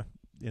our,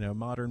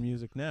 modern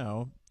music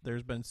now.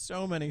 There's been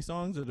so many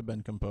songs that have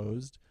been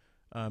composed.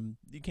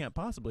 You can't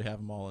possibly have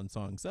them all in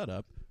song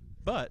setup.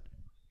 But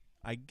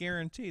I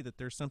guarantee that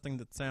there's something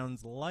that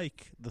sounds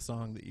like the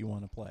song that you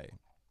want to play.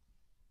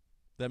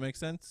 That makes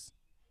sense?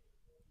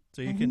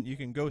 So you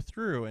can go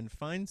through and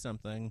find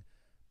something.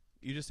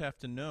 You just have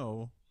to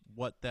know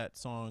what that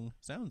song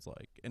sounds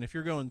like. And if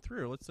you're going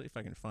through, let's see if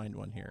I can find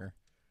one here.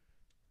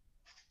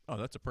 Oh,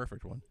 that's a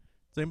perfect one.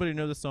 Does anybody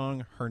know the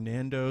song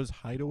Hernando's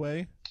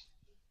Hideaway?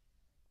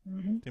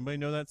 Mm-hmm. Anybody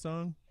know that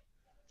song?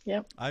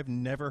 Yep. I've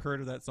never heard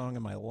of that song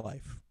in my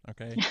life.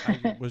 Okay,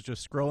 I was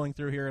just scrolling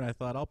through here and I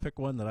thought I'll pick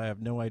one that I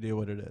have no idea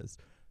what it is.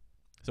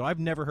 So I've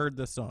never heard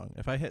this song.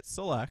 If I hit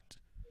select,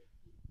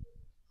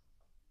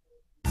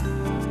 it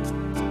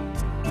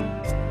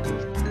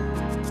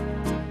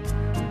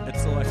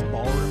selects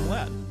ballroom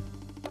Latin.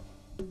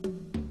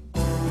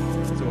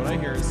 So what I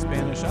hear is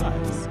Spanish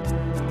Eyes.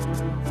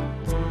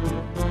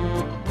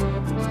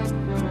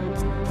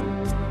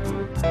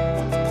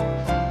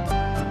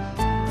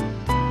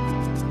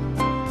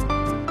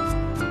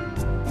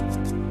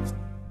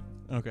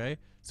 Okay,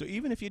 so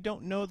even if you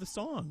don't know the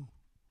song,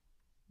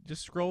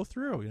 just scroll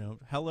through,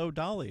 Hello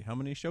Dolly, how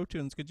many show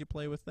tunes could you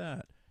play with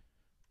that?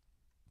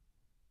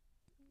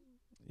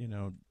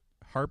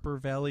 Harper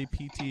Valley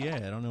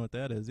PTA, I don't know what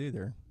that is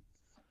either.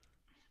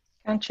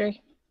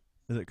 Country.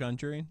 Is it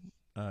country?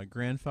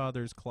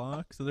 Grandfather's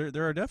Clock. So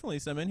there are definitely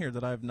some in here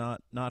that I've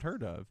not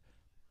heard of.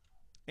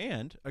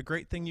 And a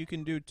great thing you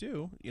can do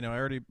too, I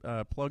already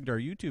plugged our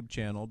YouTube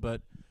channel,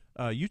 but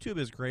YouTube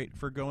is great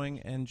for going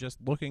and just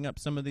looking up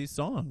some of these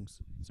songs.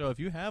 So if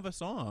you have a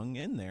song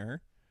in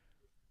there,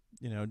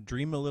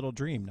 Dream a Little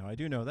Dream. Now I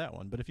do know that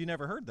one, but if you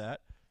never heard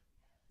that,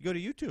 you go to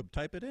YouTube,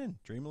 type it in,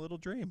 Dream a Little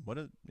Dream.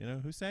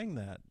 Who sang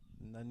that?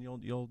 And then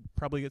you'll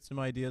probably get some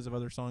ideas of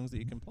other songs that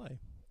you can play.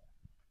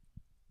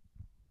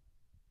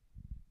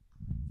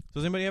 So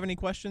does anybody have any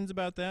questions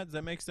about that? Does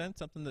that make sense?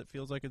 Something that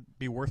feels like it'd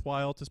be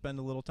worthwhile to spend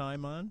a little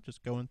time on,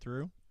 just going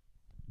through?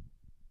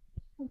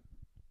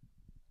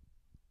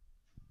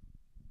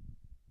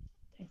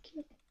 Thank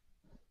you.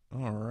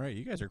 All right.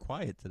 You guys are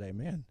quiet today,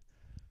 man.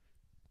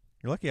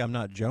 You're lucky I'm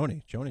not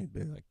Joni. Joni would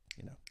be like,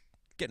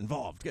 get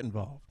involved, get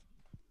involved.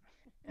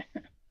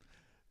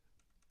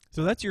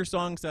 So that's your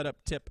song setup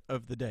tip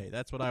of the day.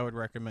 That's what I would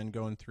recommend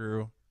going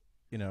through,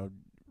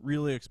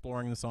 really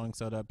exploring the song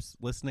setups,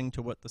 listening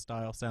to what the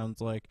style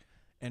sounds like,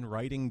 and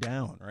writing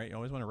down, right? You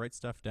always want to write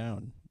stuff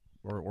down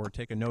or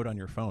take a note on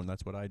your phone.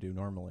 That's what I do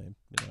normally.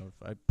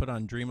 If I put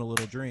on Dream a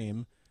Little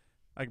Dream,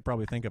 I could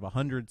probably think of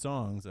 100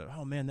 songs that,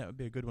 oh, man, that would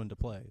be a good one to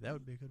play. That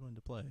would be a good one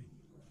to play.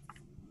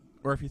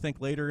 Or if you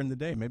think later in the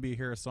day, maybe you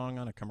hear a song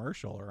on a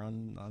commercial or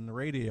on the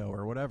radio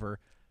or whatever,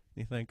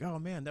 and you think, oh,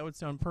 man, that would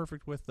sound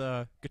perfect with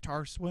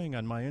guitar swing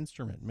on my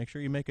instrument. Make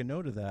sure you make a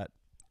note of that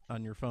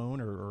on your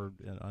phone or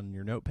on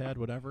your notepad,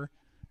 whatever,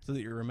 so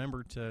that you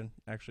remember to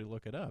actually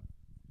look it up.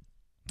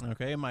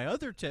 Okay, and my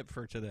other tip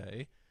for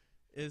today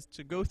is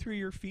to go through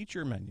your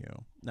feature menu.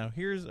 Now,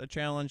 here's a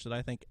challenge that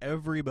I think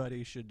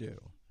everybody should do,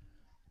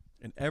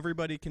 and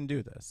everybody can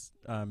do this.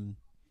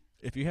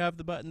 If you have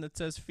the button that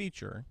says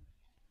feature,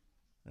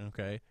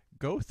 okay,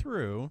 go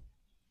through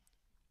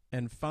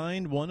and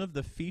find one of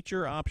the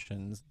feature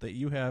options that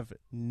you have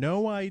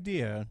no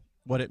idea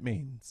what it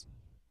means.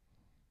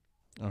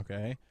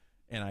 Okay?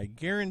 And I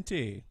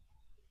guarantee,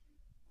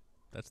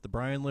 that's the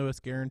Bryan Lewis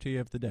guarantee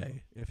of the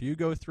day. If you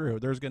go through,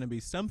 there's going to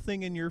be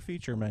something in your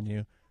feature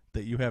menu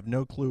that you have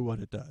no clue what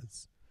it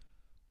does.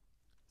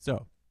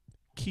 So,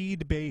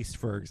 keyed bass,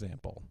 for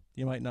example.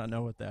 You might not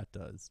know what that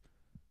does.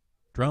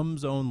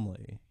 Drums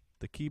only.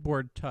 The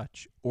keyboard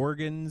touch.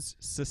 Organs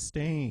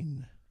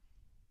sustain.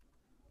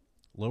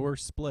 Lower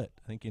split.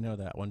 I think you know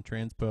that one.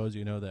 Transpose,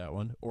 you know that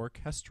one.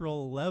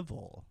 Orchestral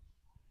level.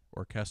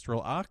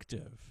 Orchestral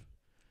octave.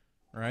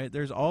 Right?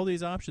 There's all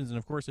these options. And,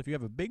 of course, if you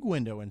have a big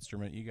window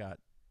instrument, you got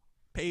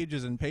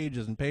pages and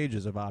pages and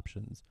pages of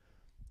options.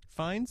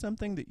 Find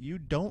something that you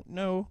don't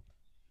know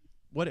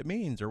what it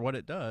means or what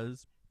it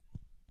does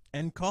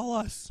and call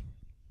us.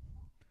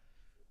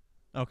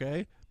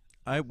 Okay?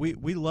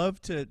 We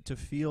love to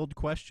field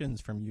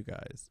questions from you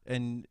guys.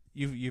 And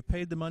you've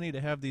paid the money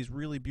to have these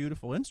really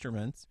beautiful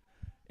instruments.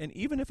 And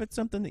even if it's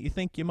something that you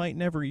think you might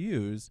never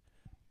use,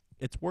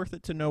 it's worth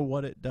it to know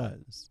what it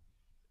does.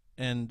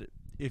 And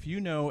if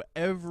you know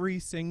every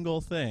single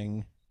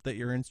thing that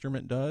your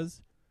instrument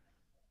does,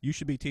 you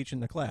should be teaching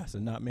the class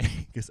and not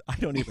me, because I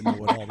don't even know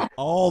what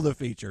all the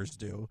features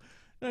do.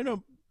 I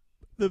know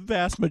the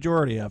vast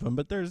majority of them,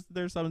 but there's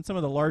some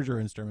of the larger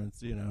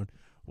instruments,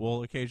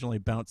 will occasionally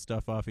bounce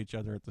stuff off each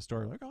other at the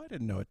store. Like, oh, I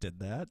didn't know it did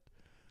that.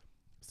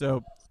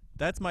 So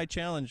that's my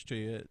challenge to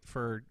you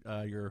for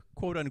your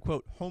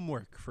quote-unquote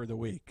homework for the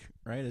week,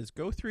 right, is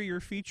go through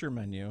your feature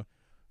menu,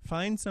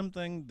 find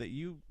something that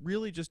you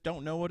really just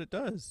don't know what it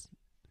does,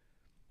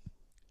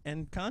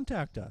 and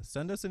contact us.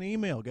 Send us an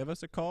email. Give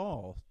us a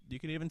call. You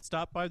can even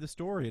stop by the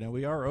store.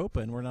 We are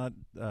open. We're not,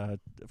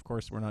 of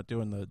course, we're not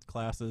doing the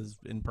classes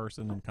in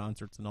person and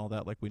concerts and all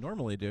that like we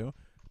normally do,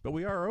 but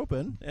we are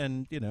open,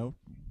 and,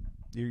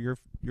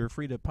 you're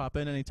free to pop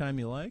in anytime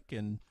you like,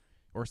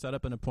 or set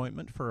up an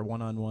appointment for a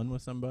one-on-one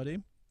with somebody.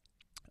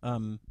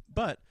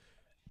 But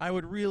I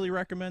would really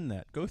recommend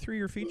that. Go through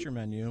your feature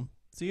menu,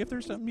 see if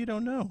there's something you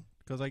don't know,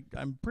 because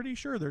I'm pretty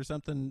sure there's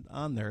something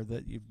on there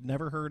that you've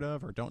never heard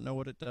of or don't know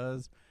what it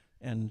does,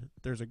 and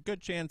there's a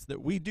good chance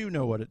that we do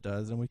know what it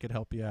does and we could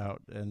help you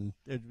out, and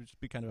it would just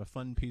be kind of a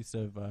fun piece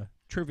of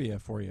trivia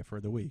for you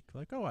for the week.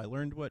 Like, oh, I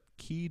learned what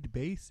keyed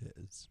bass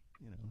is,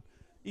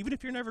 even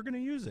if you're never going to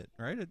use it,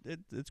 right?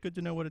 It's good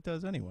to know what it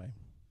does anyway.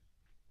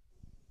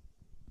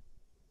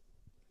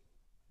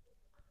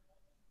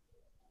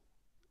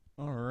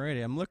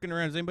 Alrighty, I'm looking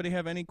around. Does anybody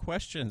have any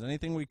questions?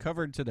 Anything we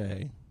covered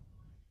today?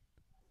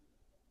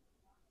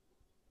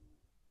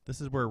 This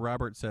is where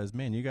Robert says,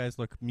 man, you guys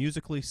look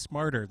musically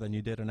smarter than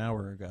you did an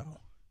hour ago.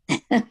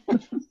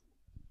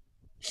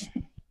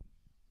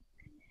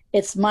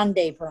 It's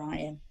Monday,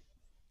 Bryan.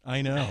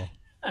 I know.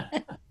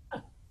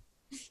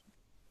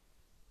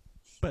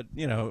 But,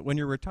 when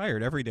you're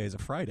retired, every day is a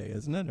Friday,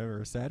 isn't it?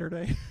 Or a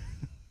Saturday?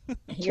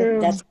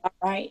 True. That's all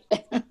right.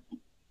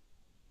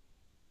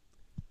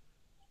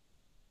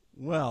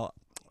 Well,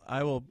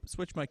 I will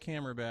switch my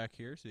camera back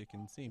here so you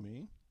can see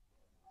me.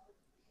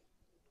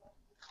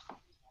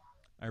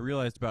 I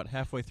realized about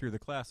halfway through the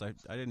class, I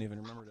didn't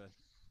even remember to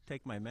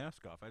take my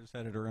mask off. I just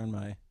had it around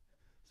my...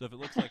 So if it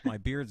looks like my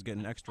beard's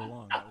getting extra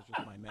long, that was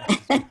just my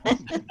mask.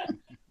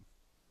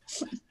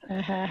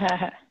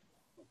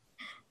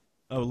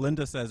 Oh,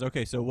 Linda says,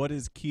 okay, so what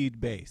is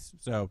keyed bass?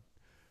 So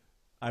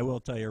I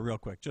will tell you real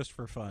quick, just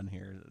for fun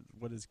here,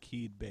 what is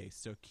keyed bass?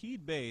 So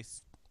keyed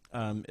bass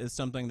is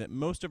something that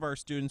most of our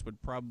students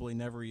would probably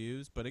never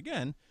use. But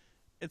again,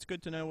 it's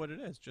good to know what it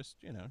is. Just,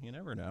 you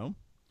never know.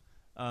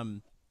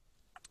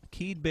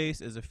 Keyed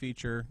bass is a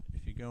feature.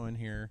 If you go in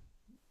here,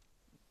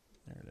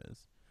 there it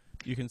is.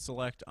 You can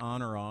select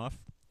on or off.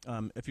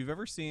 If you've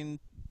ever seen,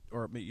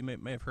 or you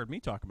may have heard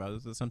me talk about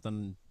this is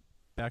something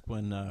back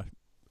when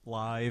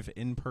live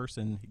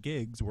in-person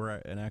gigs were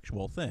an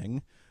actual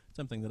thing,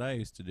 something that I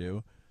used to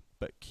do.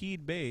 But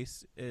keyed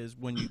bass is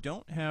when you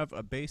don't have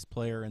a bass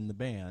player in the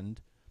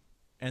band,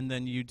 and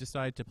then you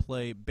decide to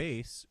play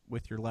bass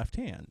with your left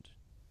hand.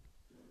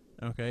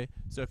 Okay,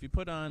 so if you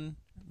put on,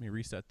 let me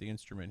reset the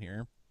instrument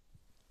here.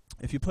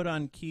 If you put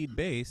on keyed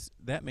bass,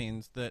 that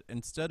means that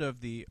instead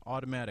of the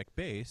automatic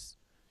bass,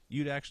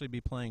 you'd actually be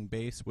playing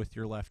bass with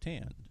your left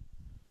hand.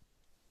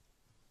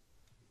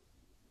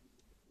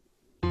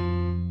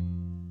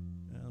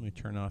 Now, let me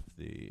turn off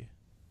the...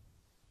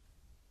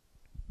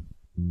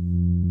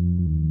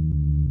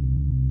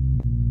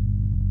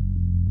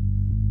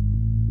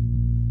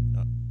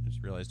 Oh, I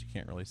just realized you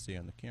can't really see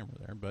on the camera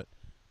there, but...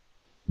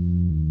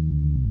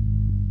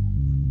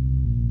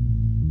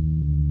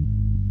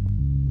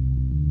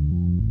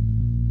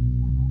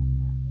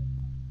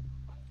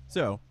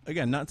 So,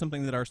 again, not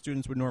something that our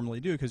students would normally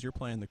do because you're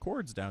playing the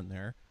chords down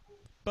there.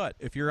 But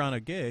if you're on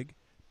a gig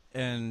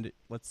and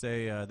let's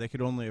say they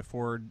could only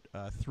afford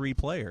 3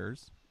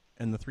 players,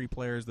 and the 3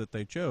 players that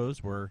they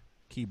chose were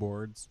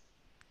keyboards,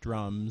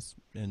 drums,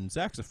 and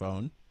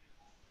saxophone,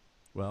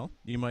 well,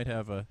 you might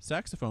have a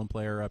saxophone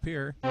player up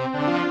here. All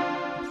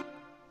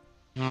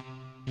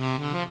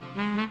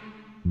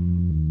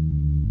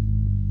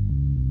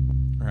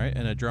right,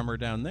 and a drummer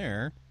down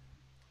there.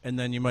 And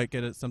then you might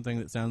get something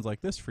that sounds like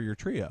this for your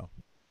trio.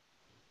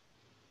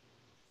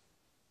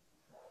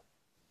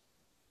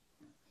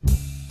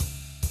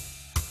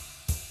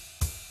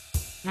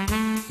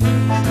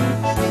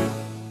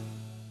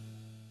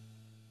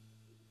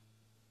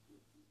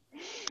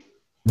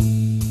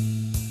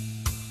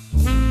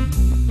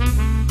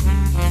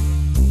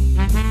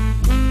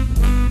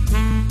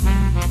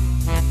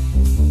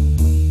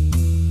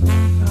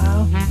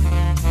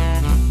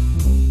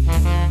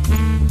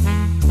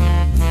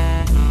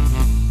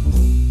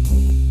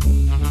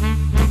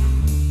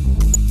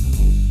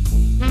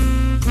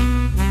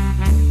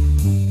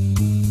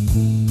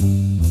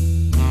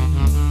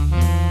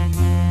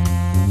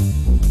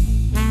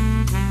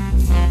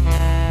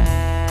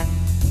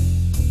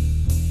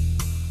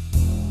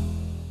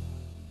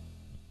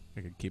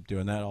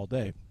 Doing that all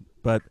day,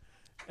 but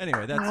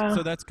anyway,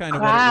 that's kind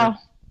of wow.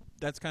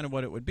 That's kind of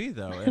what it would be,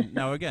 though. And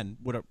now again,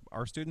 would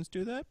our students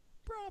do that?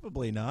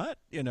 Probably not.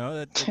 You know,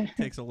 it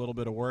takes a little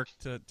bit of work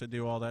to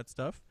do all that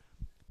stuff.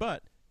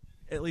 But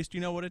at least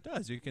you know what it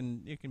does. You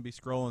can be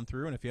scrolling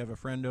through, and if you have a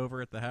friend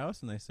over at the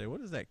house and they say,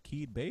 "What does that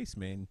keyed bass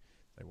mean?"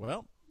 Say,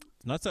 "Well,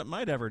 it's not something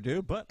I'd ever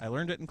do, but I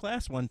learned it in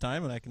class one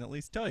time, and I can at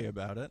least tell you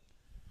about it."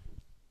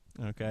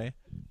 Okay.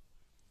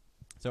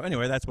 So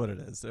anyway, that's what it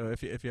is. So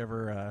if you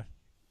ever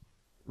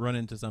run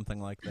into something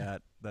like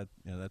that,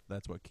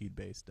 that's what keyed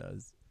bass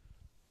does.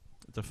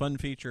 It's a fun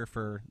feature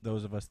for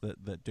those of us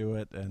that do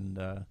it, and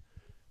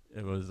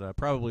it was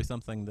probably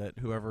something that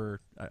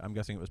I'm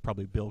guessing it was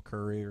probably Bill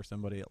Curry or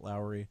somebody at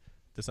Lowry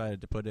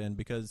decided to put in,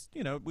 because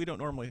we don't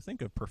normally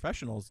think of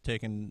professionals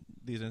taking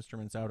these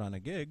instruments out on a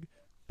gig,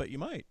 but you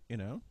might.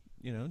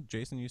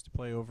 Jason used to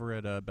play over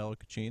at Bella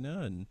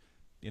Cucina, and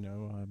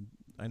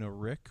I know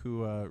Rick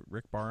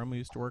Barham, who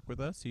used to work with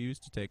us. He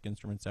used to take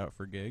instruments out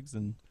for gigs,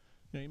 and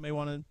you may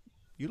want to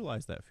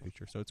utilize that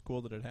feature. So it's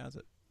cool that it has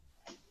it.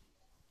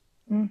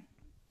 Mm.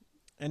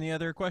 Any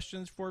other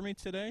questions for me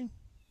today?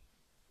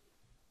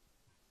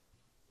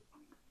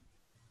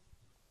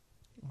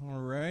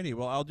 Alrighty,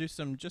 well, I'll do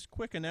some just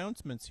quick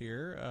announcements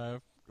here.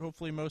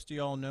 Hopefully most of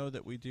y'all know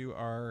that we do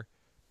our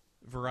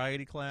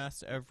variety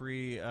class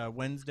every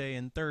Wednesday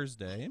and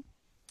Thursday.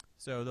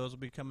 So those will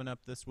be coming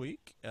up this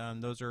week.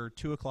 Those are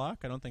 2 o'clock.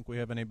 I don't think we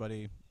have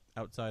anybody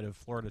outside of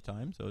Florida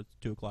time, so it's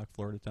 2 o'clock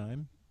Florida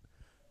time.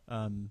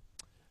 And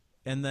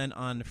then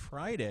on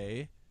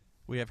Friday,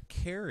 we have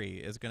Carrie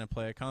is going to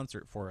play a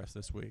concert for us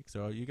this week.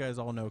 So you guys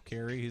all know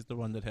Carrie. He's the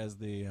one that has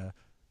the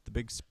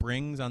big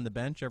springs on the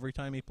bench every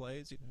time he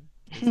plays.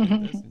 He's like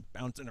this and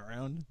bouncing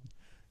around.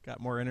 Got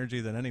more energy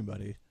than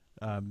anybody.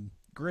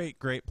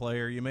 Great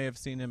player. You may have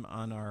seen him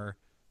on our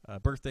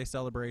birthday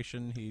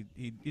celebration.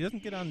 He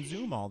doesn't get on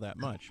Zoom all that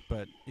much,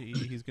 but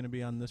he's going to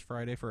be on this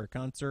Friday for a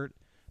concert,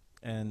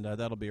 and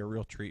that'll be a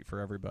real treat for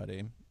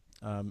everybody.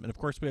 And of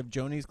course, we have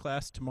Joni's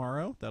class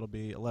tomorrow. That'll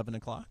be 11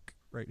 o'clock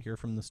right here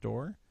from the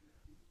store.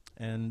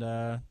 And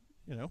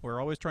we're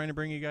always trying to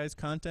bring you guys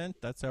content.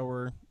 That's how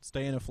we're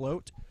staying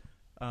afloat.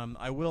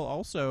 I will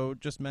also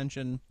just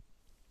mention,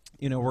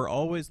 we're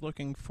always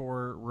looking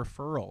for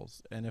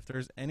referrals, and if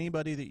there's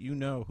anybody that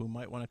who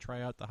might want to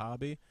try out the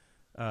hobby,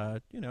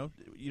 you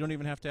don't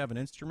even have to have an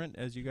instrument.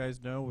 As you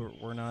guys know,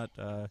 we're not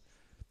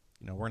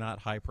we're not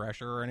high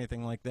pressure or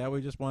anything like that.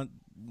 We just want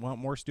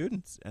more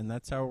students, and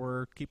that's how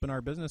we're keeping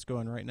our business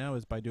going right now,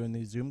 is by doing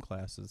these Zoom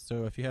classes.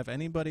 So if you have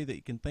anybody that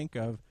you can think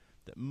of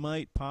that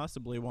might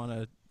possibly want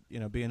to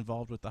be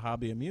involved with the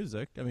hobby of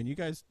music, I mean, you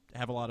guys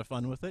have a lot of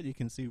fun with it. You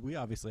can see we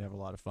obviously have a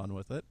lot of fun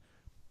with it.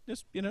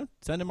 Just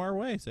send them our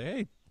way. Say,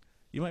 hey,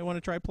 you might want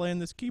to try playing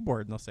this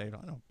keyboard, and they'll say,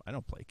 I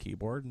don't play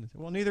keyboard. And they say,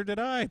 well, neither did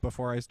I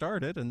before I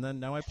started, and then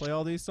now I play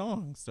all these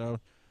songs. So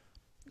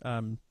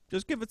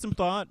just give it some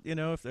thought,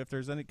 if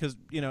there's any, because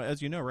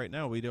as you know, right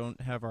now we don't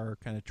have our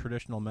kind of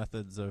traditional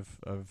methods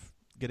of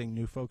getting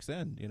new folks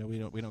in.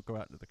 We don't go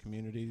out into the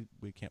community.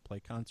 We can't play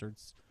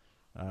concerts.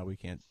 We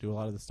can't do a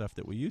lot of the stuff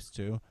that we used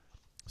to.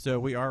 So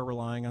we are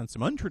relying on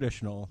some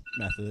untraditional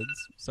methods,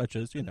 such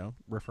as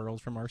referrals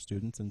from our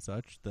students and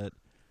such, that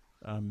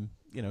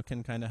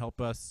can kind of help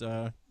us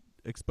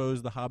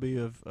expose the hobby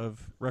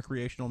of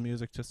recreational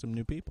music to some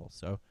new people.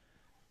 So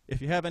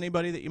if you have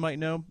anybody that you might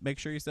know, make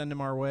sure you send them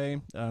our way.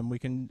 We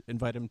can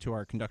invite them to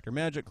our Conductor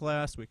Magic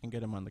class. We can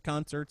get them on the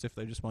concerts if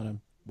they just want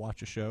to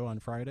watch a show on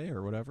Friday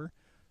or whatever.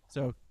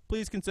 So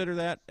please consider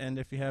that. And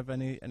if you have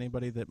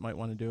anybody that might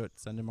want to do it,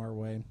 send them our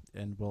way,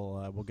 and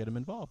we'll get them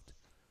involved.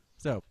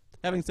 So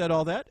having said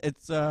all that,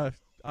 it's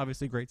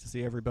obviously great to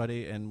see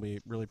everybody, and we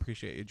really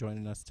appreciate you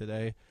joining us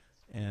today.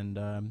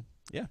 And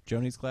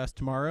Joni's class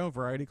tomorrow,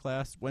 variety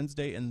class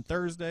Wednesday and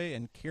Thursday,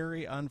 and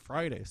Carrie on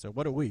Friday. So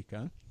what a week,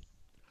 huh?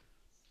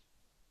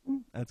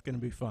 That's going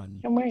to be fun.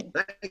 Can't wait.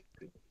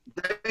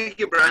 Thank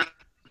you, Bryan.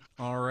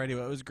 Alrighty,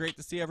 well, it was great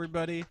to see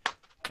everybody,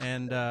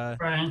 and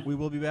Bryan. we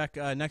will be back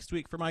next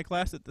week for my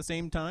class at the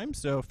same time,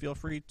 so feel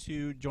free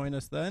to join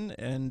us then,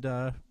 and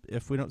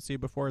if we don't see you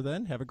before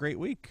then, have a great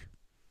week.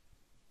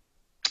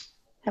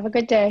 Have a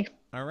good day.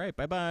 All right,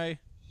 bye-bye.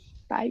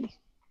 Bye.